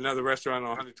would I need another restaurant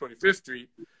on 125th Street?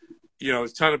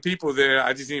 There's a ton of people there.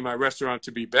 I just need my restaurant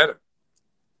to be better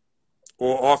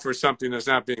or offer something that's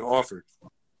not being offered.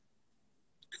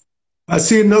 I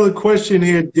see another question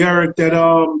here, Derek, that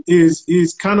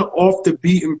is kind of off the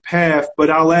beaten path, but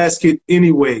I'll ask it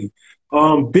anyway.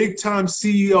 Big Time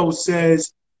CEO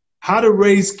says how to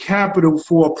raise capital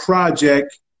for a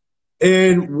project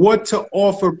and what to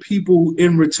offer people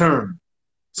in return.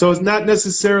 So it's not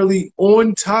necessarily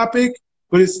on topic,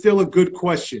 but it's still a good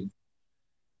question.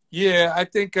 Yeah, I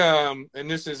think, and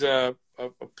this is a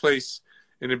place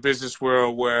in the business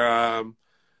world where,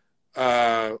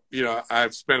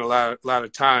 I've spent a lot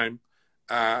of time.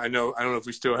 I don't know if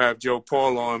we still have Joe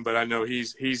Paul on, but I know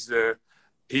he's the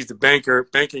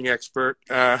banking expert.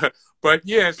 But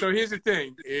yeah, so here's the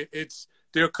thing.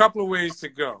 There are a couple of ways to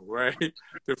go, right?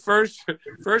 The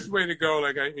first way to go,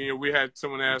 like we had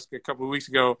someone ask a couple of weeks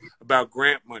ago about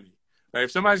grant money. Like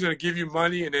if somebody's going to give you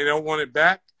money and they don't want it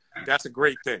back, that's a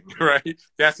great thing, right?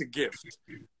 That's a gift.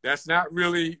 That's not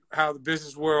really how the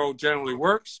business world generally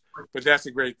works, but that's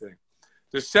a great thing.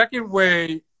 The second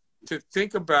way to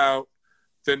think about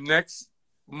the next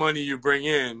money you bring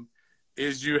in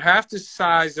is you have to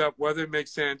size up whether it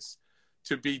makes sense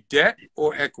to be debt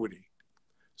or equity.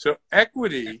 So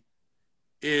equity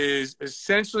is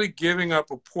essentially giving up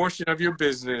a portion of your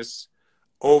business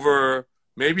over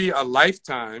maybe a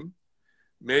lifetime.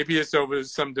 Maybe it's over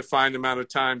some defined amount of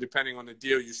time, depending on the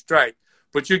deal you strike.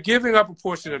 But you're giving up a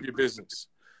portion of your business.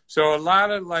 So a lot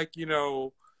of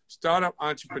startup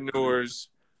entrepreneurs,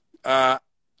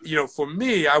 for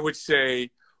me, I would say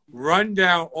run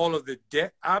down all of the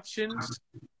debt options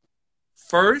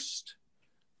first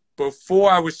before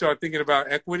I would start thinking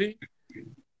about equity.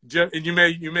 And you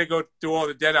may go through all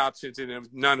the debt options and there's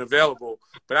none available,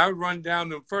 but I would run down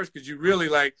them first because you really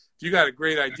if you got a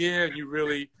great idea and you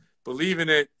really believe in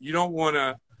it, you don't want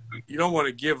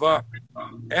to give up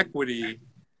equity,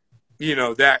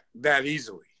 that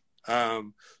easily.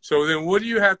 So then what do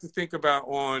you have to think about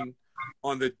on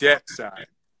the debt side?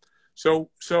 So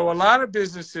a lot of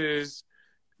businesses,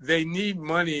 they need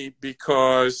money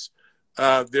because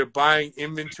they're buying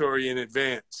inventory in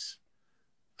advance.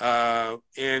 And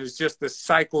it's just the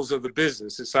cycles of the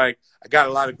business. It's like, I got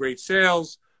a lot of great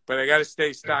sales, but I got to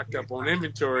stay stocked up on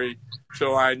inventory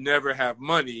so I never have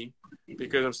money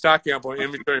because I'm stocking up on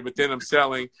inventory, but then I'm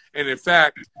selling. And in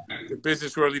fact, the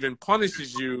business world even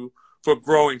punishes you for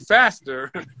growing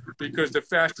faster because the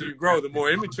faster you grow, the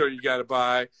more inventory you got to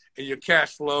buy and your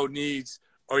cash flow needs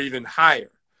are even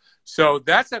higher. So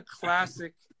that's a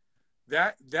classic,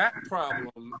 that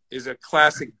problem is a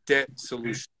classic debt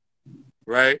solution,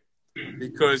 right?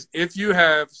 Because if you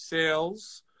have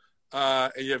sales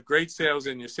and you have great sales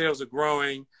and your sales are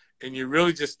growing and you're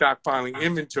really just stockpiling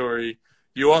inventory,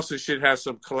 you also should have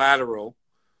some collateral,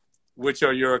 which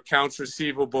are your accounts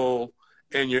receivable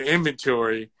and your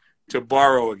inventory to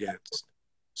borrow against.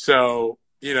 So,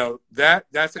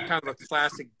 that's a kind of a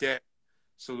classic debt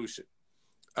solution.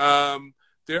 There are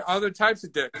other types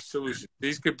of debt solutions.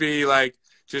 These could be like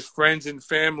just friends and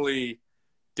family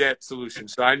debt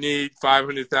solutions. So I need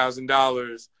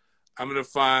 $500,000. I'm going to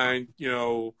find,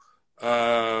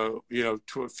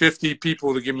 50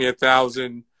 people to give me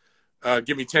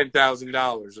give me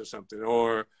 $10,000 or something.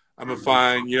 Or I'm going to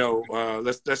find,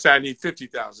 let's say I need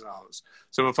 $50,000.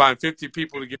 So I'm going to find 50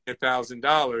 people to give me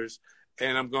 $1,000,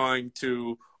 and I'm going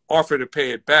to offer to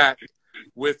pay it back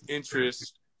with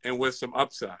interest and with some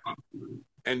upside.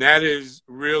 And that is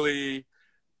really,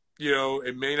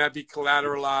 it may not be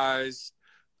collateralized.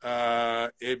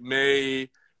 It may,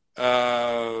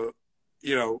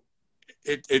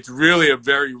 it's really a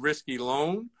very risky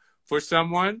loan for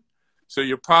someone. So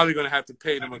you're probably going to have to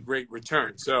pay them a great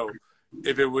return. So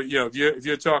if it would, if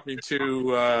you're talking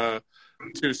to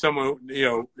someone,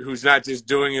 who's not just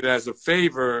doing it as a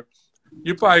favor,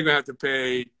 you're probably going to have to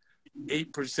pay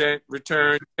 8%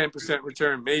 return, 10%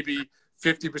 return, maybe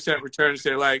 50% return, and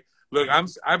say like, look,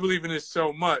 I believe in this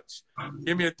so much.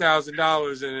 Give me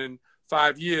 $1,000, and in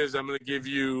 5 years, I'm going to give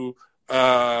you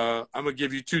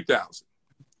 $2,000.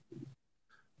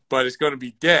 But it's going to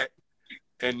be debt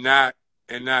and not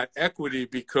equity,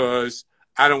 because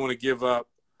I don't want to give up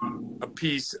a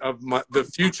piece of the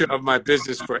future of my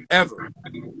business forever.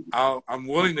 I'm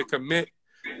willing to commit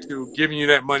to giving you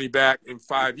that money back in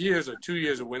 5 years or 2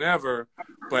 years or whenever,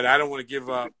 but I don't want to give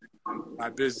up my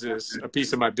business, a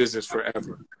piece of my business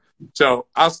forever. So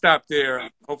I'll stop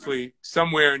there. Hopefully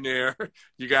somewhere in there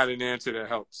you got an answer that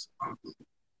helps.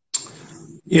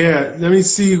 Yeah, let me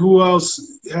see who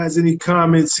else has any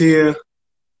comments here.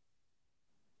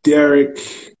 Derek.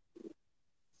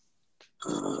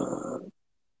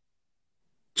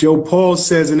 Joe Paul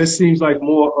says, and this seems like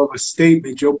more of a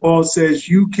statement. Joe Paul says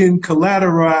you can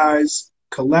collateralize,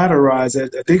 I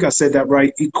think I said that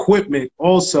right, equipment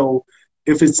also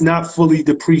if it's not fully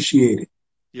depreciated.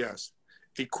 Yes.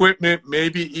 Equipment,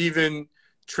 maybe even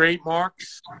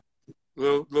trademarks, a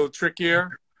little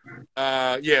trickier.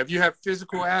 If you have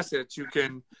physical assets, you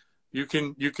can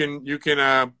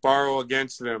borrow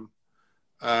against them.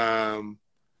 So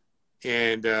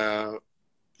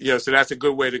that's a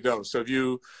good way to go. So if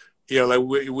like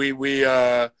we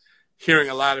hearing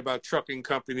a lot about trucking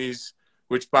companies,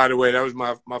 which, by the way, that was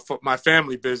my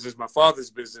family business, my father's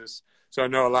business. So I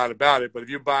know a lot about it. But if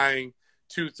you're buying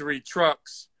 2-3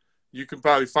 trucks, you can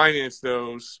probably finance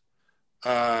those,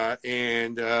 have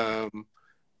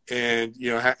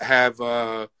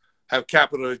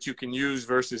capital that you can use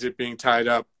versus it being tied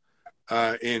up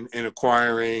in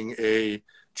acquiring a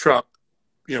truck,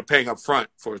 paying up front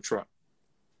for a truck.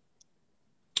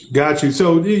 Got you.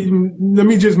 So let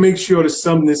me just make sure to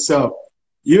sum this up.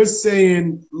 You're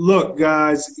saying, look,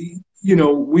 guys,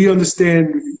 we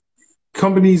understand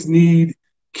companies need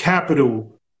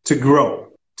capital to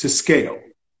grow, to scale.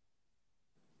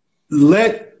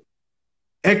 Let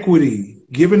equity,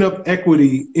 giving up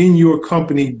equity in your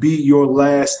company, be your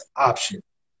last option.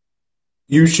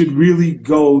 You should really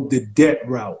go the debt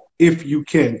route if you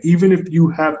can, even if you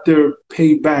have to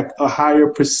pay back a higher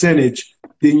percentage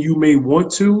than you may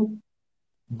want to.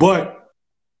 But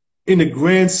in the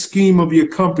grand scheme of your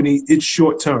company, it's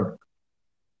short term.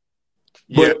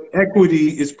 But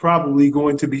equity is probably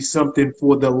going to be something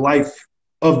for the life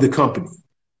of the company.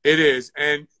 It is.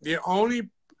 And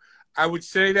I would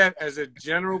say that as a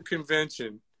general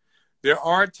convention, there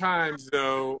are times,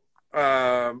 though,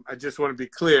 I just want to be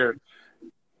clear,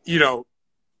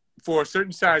 for a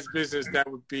certain size business,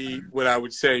 that would be what I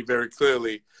would say very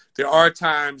clearly. There are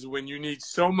times when you need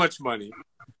so much money,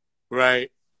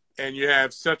 right? And you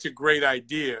have such a great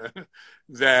idea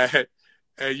that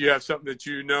you have something that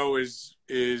is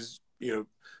is,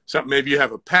 something maybe you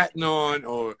have a patent on,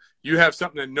 or you have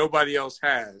something that nobody else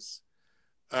has,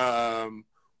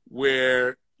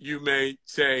 where you may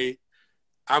say,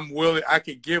 I'm willing, I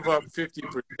could give up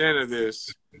 50% of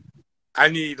this. I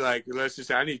need, let's just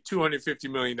say I need $250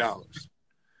 million.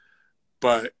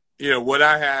 But, what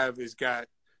I have has got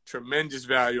tremendous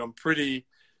value. I'm pretty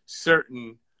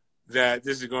certain that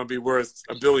this is going to be worth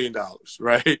 $1 billion,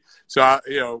 right? So,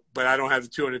 but I don't have the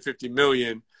 250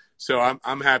 million. So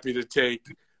I'm happy to take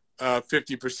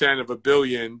 50% of $1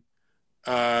 billion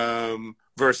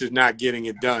versus not getting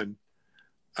it done.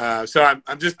 So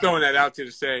I'm just throwing that out there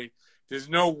to say there's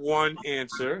no one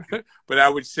answer, but I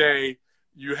would say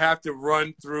you have to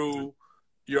run through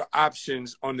your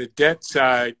options on the debt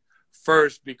side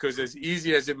first, because as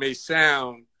easy as it may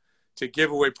sound to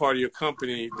give away part of your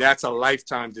company, that's a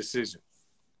lifetime decision.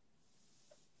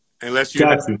 Unless you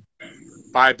have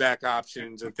buyback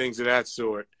options and things of that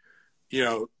sort,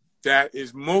 that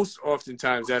is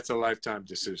oftentimes that's a lifetime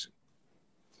decision.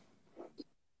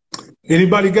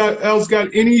 Anybody else got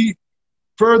any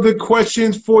further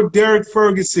questions for Derek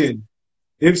Ferguson?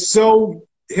 If so,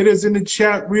 hit us in the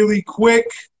chat really quick.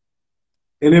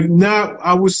 And if not,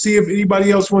 I will see if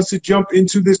anybody else wants to jump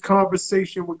into this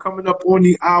conversation. We're coming up on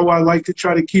the hour. I like to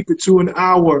try to keep it to an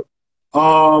hour.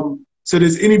 So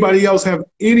does anybody else have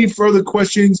any further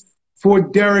questions for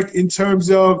Derek in terms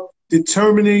of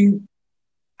determining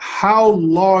how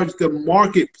large the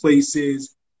marketplace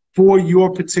is for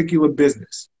your particular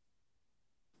business?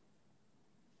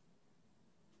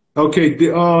 Okay,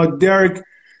 Derek,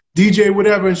 DJ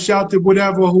whatever, and shout to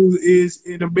whatever, who is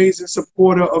an amazing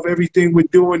supporter of everything we're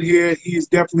doing here. He is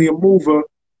definitely a mover.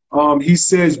 He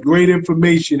says great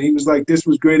information. He was like, this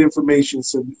was great information.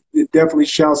 So it definitely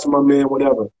shouts to my man,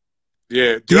 whatever.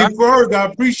 Yeah. Ferg, I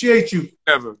appreciate you.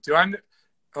 Whatever.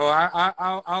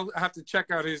 I'll have to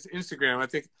check out his Instagram. I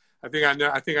think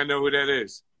I know who that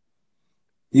is.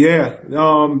 Yeah.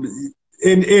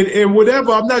 And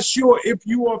whatever, I'm not sure if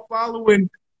you are following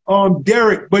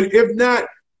Derek, but if not,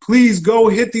 please go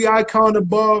hit the icon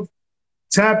above,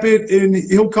 tap it, and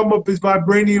he'll come up as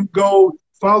Vibranium Gold.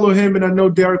 Follow him, and I know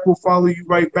Derek will follow you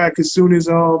right back as soon as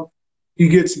he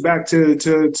gets back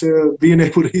to being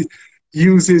able to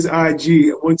use his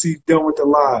IG once he's done with the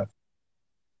live.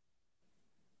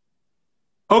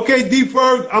 Okay,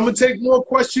 D-Ferg, I'm going to take more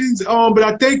questions, but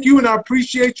I thank you, and I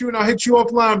appreciate you, and I'll hit you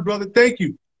offline, brother. Thank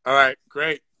you. All right,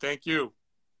 great. Thank you.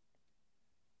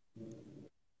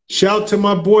 Shout to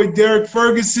my boy Derek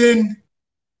Ferguson.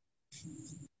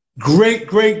 Great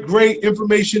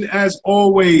information as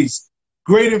always.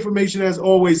 Great information as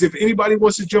always. If anybody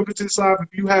wants to jump into this live,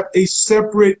 if you have a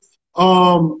separate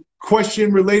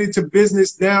question related to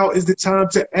business, now is the time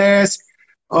to ask.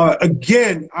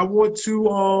 Again, I want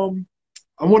to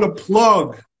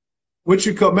plug what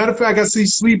you call. Matter of fact, I see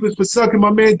Sleepers for Sucking.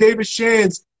 My man David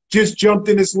Shands just jumped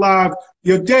in this live.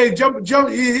 Yo, Dave, jump,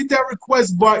 hit that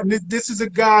request button. This is a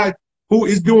guy who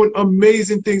is doing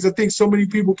amazing things. I think so many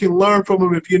people can learn from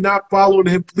him. If you're not following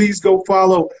him, please go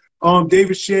follow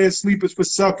David Shands, Sleepers for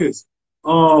Suckers.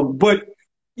 But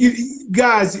you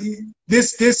guys,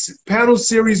 this panel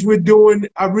series we're doing,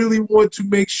 I really want to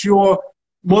make sure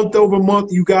month over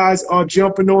month you guys are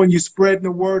jumping on, you're spreading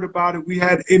the word about it. We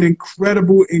had an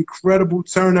incredible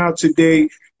turnout today.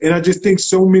 And I just think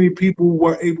so many people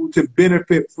were able to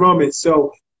benefit from it.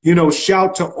 So,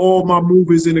 shout to all my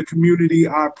movers in the community.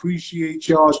 I appreciate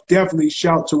y'all. Definitely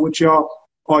shout to what y'all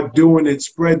are doing and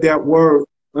spread that word.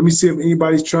 Let me see if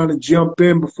anybody's trying to jump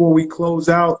in before we close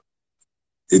out.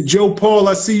 Joe Paul,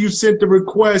 I see you sent the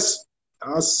request.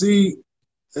 I'll see.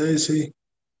 Let's see.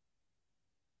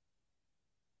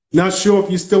 Not sure if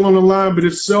you're still on the line, but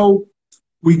if so,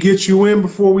 we get you in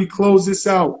before we close this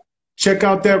out. Check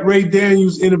out that Ray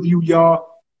Daniels interview,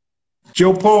 y'all.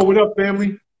 Joe Paul, what up,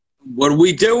 family? What are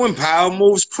we doing, pal?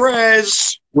 Moves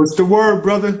Prez. What's the word,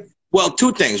 brother? Well,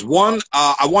 two things. One,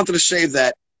 I wanted to say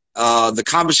that the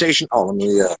conversation. Oh, let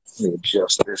me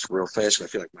adjust this real fast. I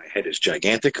feel like my head is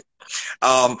gigantic.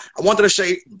 I wanted to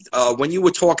say when you were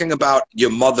talking about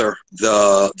your mother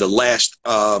the last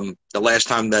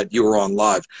time that you were on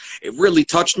live, it really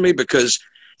touched me because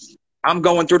I'm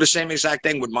going through the same exact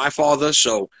thing with my father.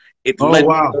 So it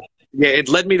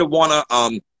led me to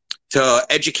want to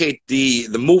educate the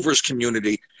movers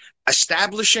community.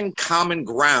 Establishing common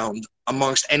ground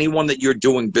amongst anyone that you're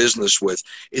doing business with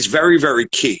is very, very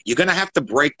key. You're going to have to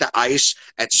break the ice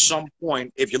at some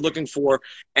point if you're looking for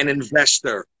an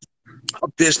investor, a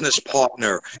business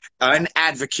partner, an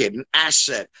advocate, an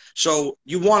asset. So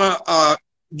you want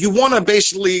to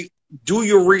basically do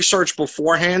your research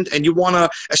beforehand, and you want to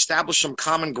establish some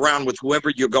common ground with whoever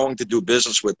you're going to do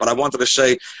business with. But I wanted to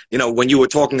say, you know, when you were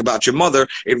talking about your mother,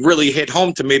 it really hit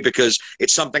home to me because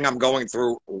it's something I'm going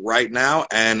through right now.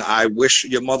 And I wish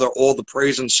your mother all the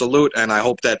praise and salute. And I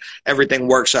hope that everything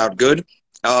works out good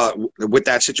with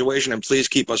that situation. And please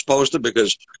keep us posted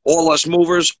because all us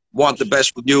movers want the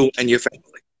best for you and your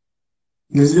family.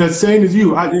 It's the same as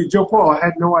you. Joe Paul, I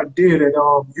had no idea that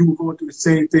you were going through the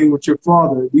same thing with your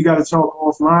father. We got to talk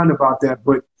offline about that,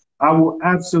 but I will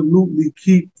absolutely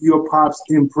keep your pops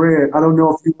in prayer. I don't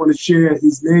know if you want to share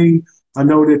his name. I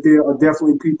know that there are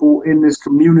definitely people in this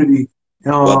community.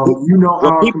 You know how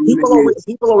our community is.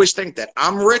 People always think that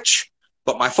I'm rich,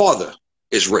 but my father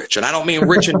is rich, and I don't mean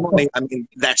rich in money. I mean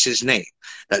that's his name.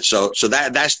 That's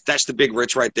the big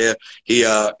rich right there. He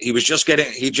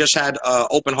just had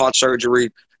open heart surgery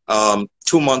 2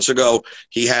 months ago.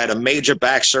 He had a major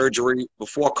back surgery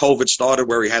before COVID started,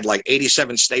 where he had like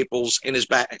 87 staples in his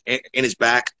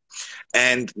back,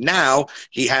 and now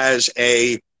he has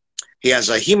a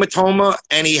hematoma,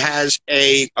 and he has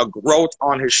a growth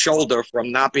on his shoulder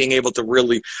from not being able to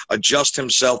really adjust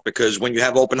himself, because when you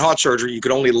have open heart surgery, you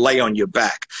can only lay on your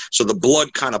back. So the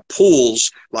blood kind of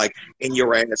pools like in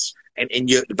your ass and in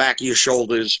the back of your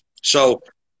shoulders. So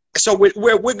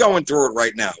we're going through it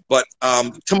right now. But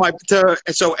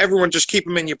so everyone just keep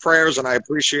him in your prayers, and I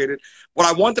appreciate it. What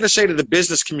I wanted to say to the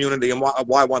business community, and why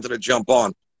I wanted to jump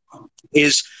on,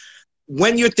 is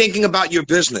when you're thinking about your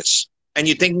business, and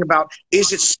you're thinking about,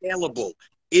 is it scalable?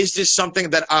 Is this something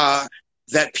that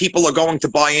that people are going to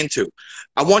buy into?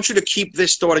 I want you to keep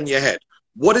this thought in your head.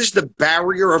 What is the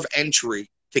barrier of entry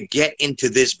to get into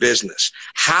this business?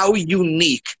 How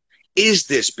unique is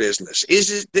this business?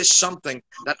 Is this something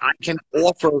that I can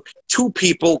offer to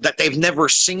people that they've never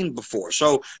seen before?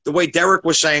 So the way Derek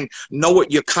was saying, know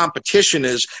what your competition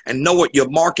is and know what your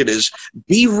market is.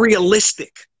 Be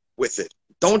realistic with it.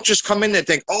 Don't just come in and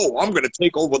think, oh, I'm going to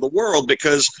take over the world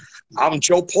because I'm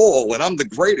Joe Paul and I'm the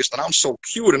greatest and I'm so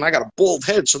cute and I got a bald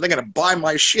head, so they're going to buy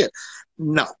my shit.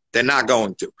 No, they're not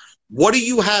going to. What do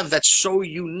you have that's so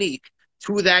unique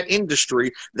to that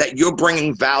industry that you're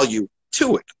bringing value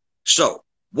to it? So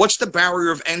what's the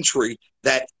barrier of entry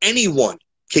that anyone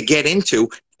could get into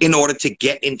in order to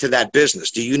get into that business?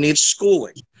 Do you need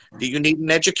schooling? Do you need an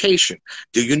education?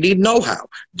 Do you need know-how?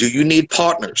 Do you need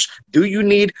partners? Do you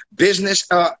need business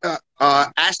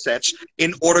assets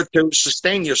in order to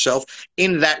sustain yourself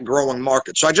in that growing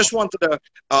market? So I just wanted to,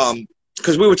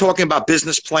 because we were talking about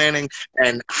business planning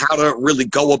and how to really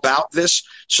go about this.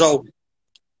 So,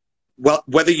 well,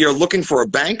 whether you're looking for a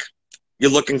bank,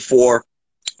 you're looking for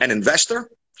an investor,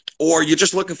 or you're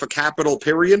just looking for capital,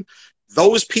 period,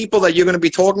 those people that you're going to be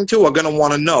talking to are going to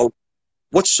want to know,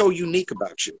 what's so unique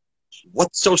about you?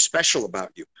 What's so special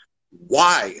about you?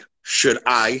 Why should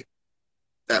I,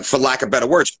 for lack of better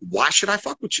words, why should I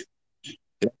fuck with you?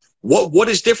 What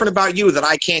is different about you that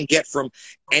I can't get from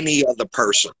any other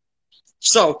person?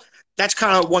 So that's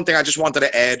kind of one thing I just wanted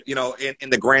to add, you know, in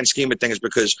the grand scheme of things,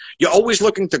 because you're always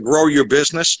looking to grow your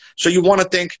business. So you want to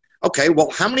think, okay, well,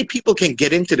 how many people can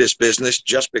get into this business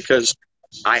just because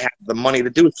I have the money to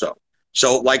do so?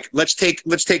 So, like, let's take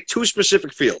two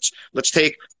specific fields. Let's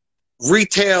take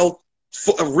retail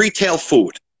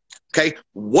food. Okay,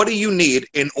 what do you need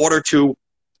in order to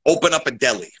open up a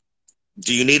deli?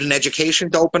 Do you need an education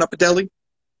to open up a deli?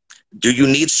 Do you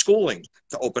need schooling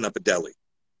to open up a deli?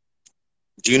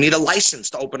 Do you need a license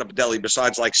to open up a deli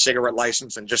besides like cigarette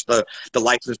license and just the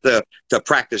license to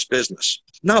practice business?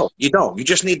 No, you don't. You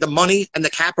just need the money and the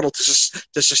capital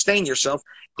to sustain yourself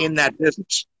in that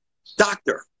business.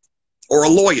 Doctor or a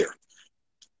lawyer,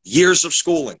 years of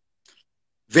schooling,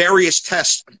 various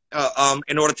tests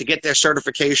in order to get their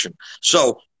certification.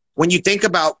 So when you think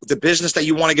about the business that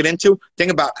you want to get into,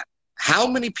 think about how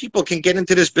many people can get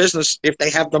into this business if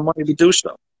they have the money to do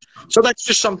so. So that's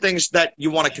just some things that you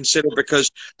want to consider,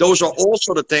 because those are all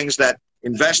sort of things that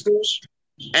investors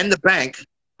and the bank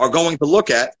are going to look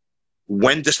at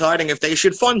when deciding if they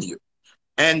should fund you.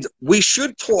 And we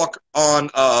should talk on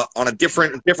a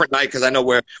different night, because I know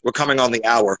we're coming on the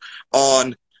hour,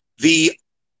 on the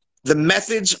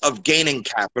methods of gaining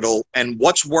capital and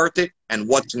what's worth it and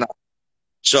what's not.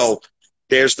 So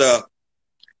there's the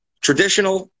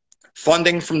traditional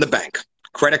funding from the bank,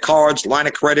 credit cards, line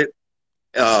of credit,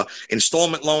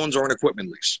 installment loans, or an equipment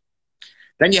lease.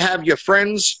 Then you have your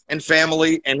friends and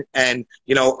family, and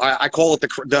you know, I call it the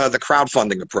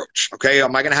crowdfunding approach. Okay,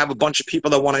 am I going to have a bunch of people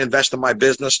that want to invest in my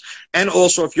business? And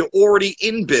also, if you're already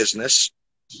in business,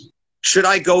 should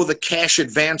I go the cash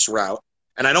advance route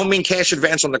And I don't mean cash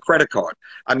advance on the credit card.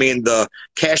 I mean the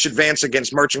cash advance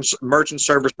against merchant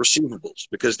service receivables,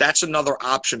 because that's another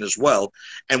option as well.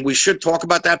 And we should talk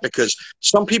about that because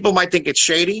some people might think it's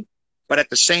shady, but at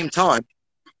the same time,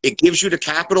 it gives you the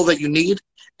capital that you need,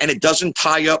 and it doesn't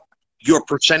tie up your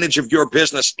percentage of your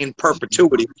business in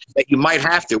perpetuity that you might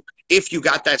have to if you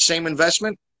got that same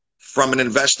investment from an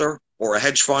investor or a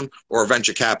hedge fund or a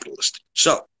venture capitalist.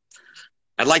 So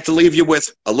I'd like to leave you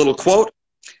with a little quote.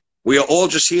 We are all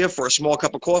just here for a small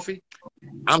cup of coffee.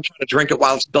 I'm trying to drink it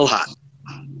while it's still hot.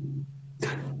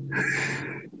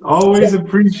 Always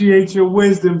appreciate your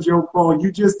wisdom, Joe Paul.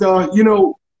 You just, you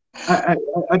know, I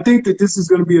think that this is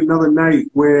going to be another night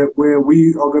where we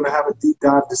are going to have a deep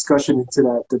dive discussion into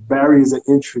that, the barriers of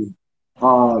entry,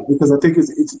 because I think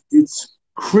it's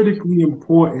critically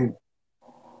important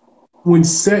when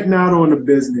setting out on a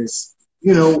business.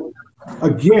 You know,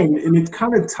 again, and it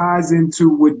kind of ties into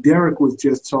what Derek was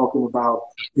just talking about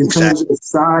in terms of the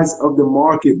size of the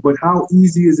market, but how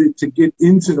easy is it to get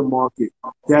into the market?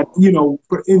 That, you know,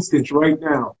 for instance, right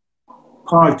now,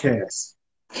 podcasts.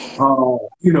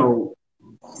 You know,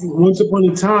 once upon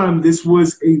a time, this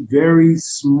was a very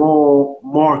small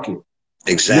market.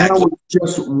 Exactly. Now it's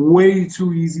just way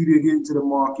too easy to get into the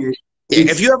market.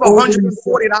 If you have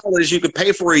 $140, you could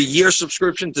pay for a year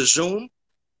subscription to Zoom,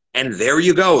 and there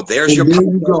you go. There's your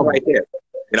podcast right there.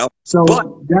 You know, so but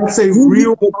that's a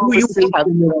real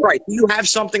right. You have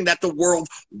something that the world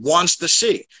wants to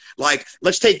see. Like,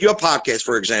 let's take your podcast,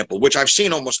 for example, which I've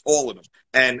seen almost all of them.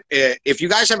 And if you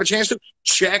guys have a chance to,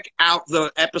 check out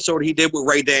the episode he did with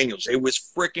Ray Daniels. It was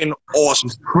freaking awesome.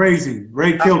 It's crazy.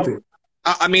 Ray killed it.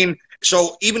 I mean,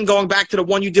 so even going back to the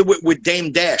one you did with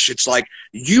Dame Dash, it's like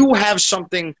you have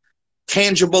something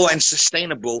tangible and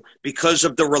sustainable because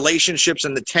of the relationships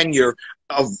and the tenure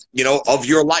of, you know, of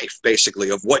your life, basically,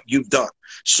 of what you've done.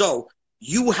 So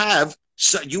you have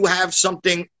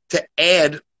something to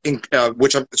add in,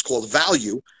 which is called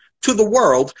value to the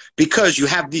world, because you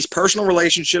have these personal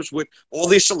relationships with all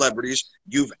these celebrities.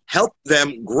 You've helped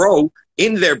them grow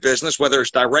in their business, whether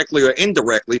it's directly or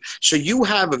indirectly. So you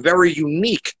have a very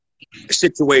unique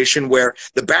situation where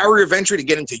the barrier of entry to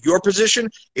get into your position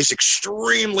is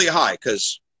extremely high,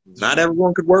 because not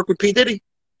everyone could work with P. Diddy.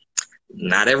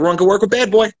 Not everyone could work with Bad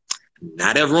Boy.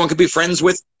 Not everyone could be friends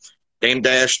with Dame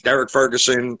Dash, Derek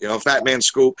Ferguson, you know, Fat Man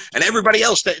Scoop, and everybody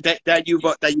else that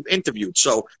you've interviewed.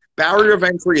 So barrier of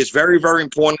entry is very, very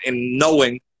important in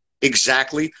knowing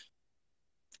exactly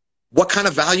what kind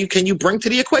of value can you bring to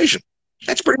the equation.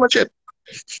 That's pretty much it.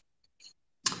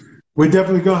 We're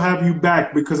definitely gonna have you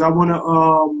back, because I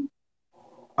wanna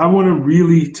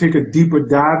really take a deeper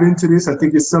dive into this. I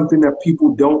think it's something that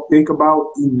people don't think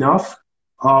about enough.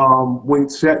 When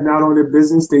setting out on their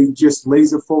business, they just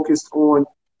laser focused on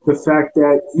the fact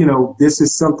that, you know, this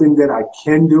is something that I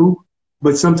can do.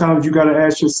 But sometimes you got to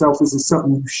ask yourself, is it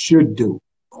something you should do?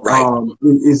 Right.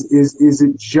 Is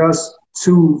it just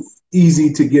too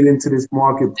easy to get into this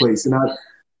marketplace? And I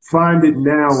find it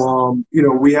now, you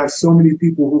know, we have so many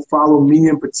people who follow me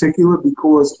in particular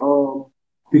because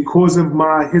of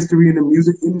my history in the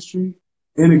music industry.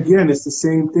 And again, it's the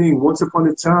same thing. Once upon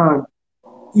a time,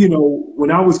 you know, when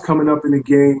I was coming up in the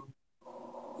game,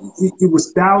 it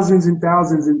was thousands and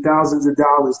thousands and thousands of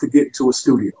dollars to get into a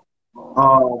studio.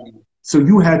 So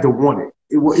you had to want it.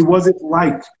 It wasn't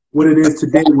like what it is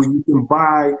today, where you can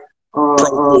buy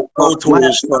a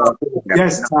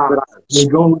desktop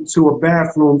and go into a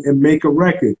bathroom and make a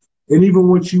record. And even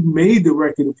once you made the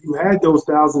record, if you had those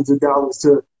thousands of dollars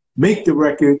to make the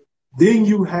record, then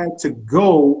you had to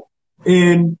go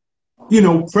and, you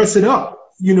know, press it up.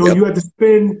 You know, you had to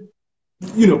spend,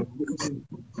 you know,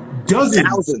 thousands of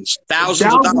dollars.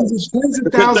 Tens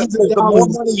of thousands of dollars. The more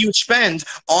money you spend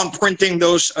on printing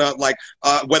those,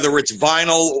 whether it's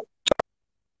vinyl.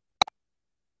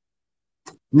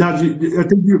 Now, I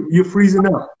think you're freezing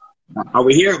up. Are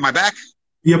we here? Am I back?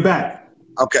 You're back.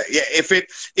 Okay. Yeah.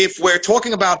 If we're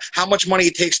talking about how much money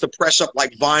it takes to press up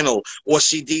like vinyl or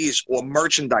CDs or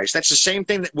merchandise, that's the same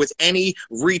thing with any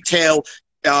retail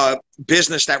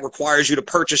business that requires you to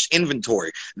purchase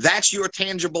inventory. That's your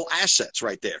tangible assets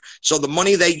right there. So the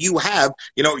money that you have,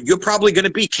 you know, you're probably going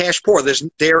to be cash poor.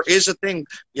 There is a thing,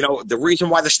 you know, the reason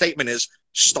why the statement is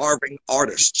starving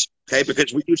artists, okay?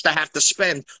 Because we used to have to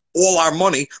spend all our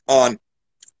money on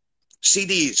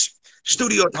CDs,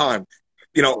 studio time,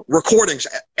 you know, recordings,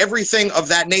 everything of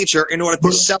that nature in order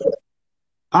to sell it.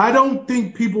 I don't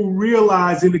think people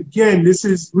realize, and again, this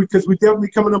is because we're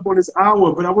definitely coming up on this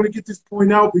hour, but I want to get this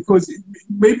point out because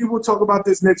maybe we'll talk about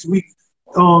this next week,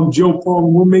 Joe Paul,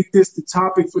 and we'll make this the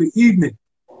topic for the evening.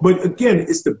 But again,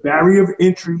 it's the barrier of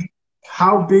entry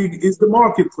how big is the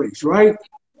marketplace, right?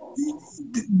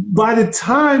 By the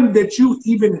time that you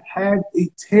even had a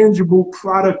tangible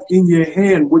product in your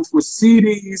hand, which was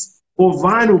CDs or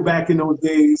vinyl back in those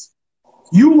days,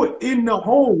 you were in the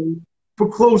hole for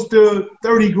close to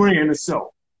 30 grand or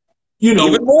so. You know,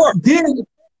 Even more. Then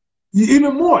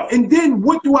even more. And then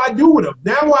what do I do with them?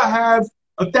 Now I have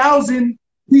 1,000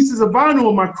 pieces of vinyl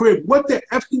in my crib. What the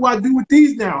F do I do with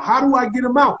these now? How do I get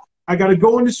them out? I got to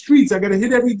go in the streets. I got to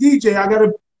hit every DJ. I got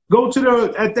to go to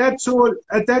the, at that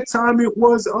time it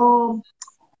was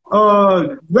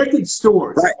record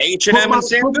stores. Right, H&M and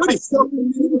Sam Goody.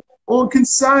 On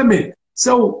consignment.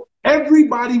 So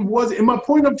everybody was, and my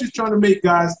point I'm just trying to make,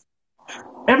 guys,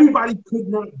 everybody could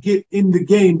not get in the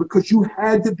game because you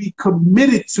had to be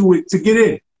committed to it to get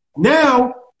in.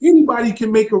 Now, anybody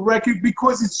can make a record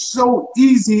because it's so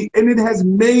easy and it has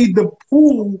made the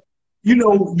pool, you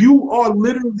know, you are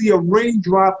literally a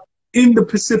raindrop in the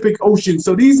Pacific Ocean.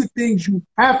 So these are things you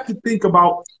have to think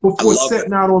about before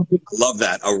setting out on business. I love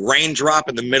that. A raindrop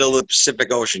in the middle of the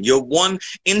Pacific Ocean. You're one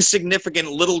insignificant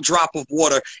little drop of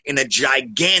water in a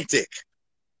gigantic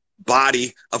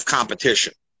body of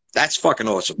competition. That's fucking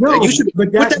awesome. No,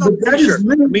 but that is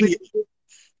literally,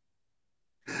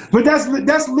 but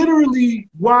that's literally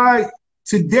why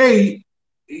today,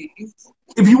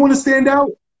 if you want to stand out,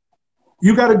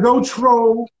 you got to go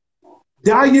troll,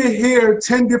 dye your hair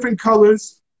 10 different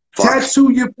colors,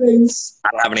 tattoo your face. I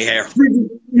don't have any hair.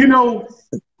 You know,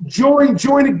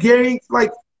 join a gang.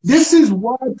 Like, this is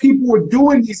why people are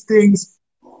doing these things.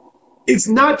 It's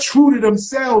not true to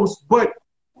themselves, but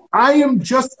I am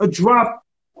just a drop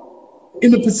in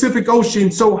the Pacific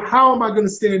Ocean, so how am I going to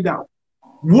stand out?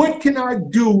 What can I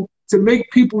do to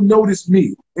make people notice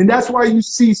me? And that's why you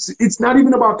see it's not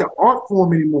even about the art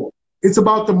form anymore. It's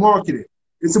about the marketing.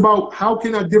 It's about how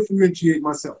can I differentiate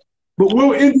myself. But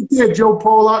we'll end it there, Joe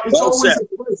Paul. It's always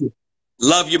a pleasure.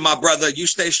 Love you, my brother. You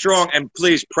stay strong, and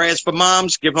please, prayers for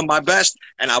moms. Give them my best,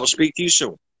 and I will speak to you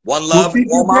soon. One love,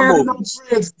 all my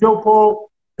moves. Joe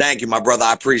Paul. Thank you, my brother.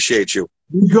 I appreciate you.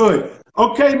 Be good.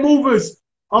 Okay, movers.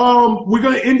 We're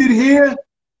going to end it here.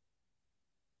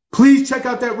 Please check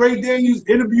out that Ray Daniels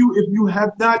interview if you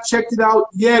have not checked it out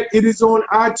yet. It is on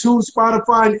iTunes,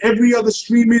 Spotify, and every other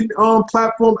streaming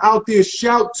platform out there.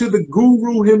 Shout to the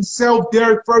guru himself,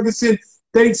 Derek Ferguson.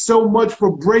 Thanks so much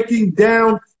for breaking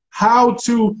down how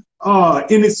to,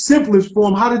 in its simplest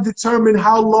form, how to determine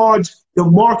how large the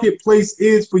marketplace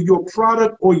is for your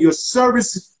product or your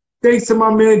service. Thanks to my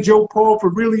man Joe Paul for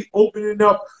really opening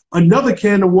up another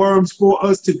can of worms for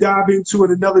us to dive into at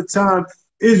another time,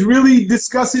 is really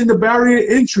discussing the barrier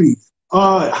entry,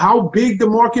 how big the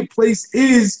marketplace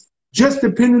is, just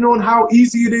depending on how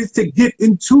easy it is to get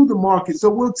into the market. So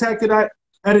we'll tackle that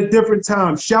at a different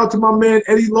time. Shout out to my man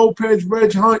Eddie Lopez,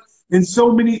 Reg Hunt, and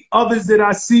so many others that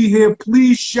I see here.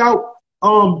 Please shout,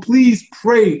 please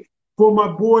pray for my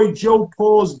boy Joe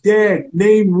Paul's dad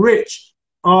named Rich.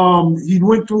 He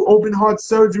went through open heart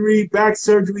surgery, back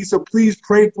surgery, so please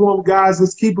pray for him, guys.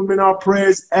 Let's keep him in our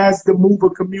prayers as the mover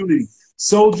community.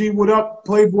 Soul-G, what up,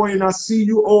 Playboy? And I'll see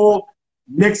you all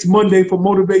next Monday for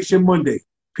Motivation Monday.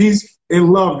 Peace and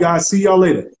love, guys. See y'all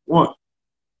later. One.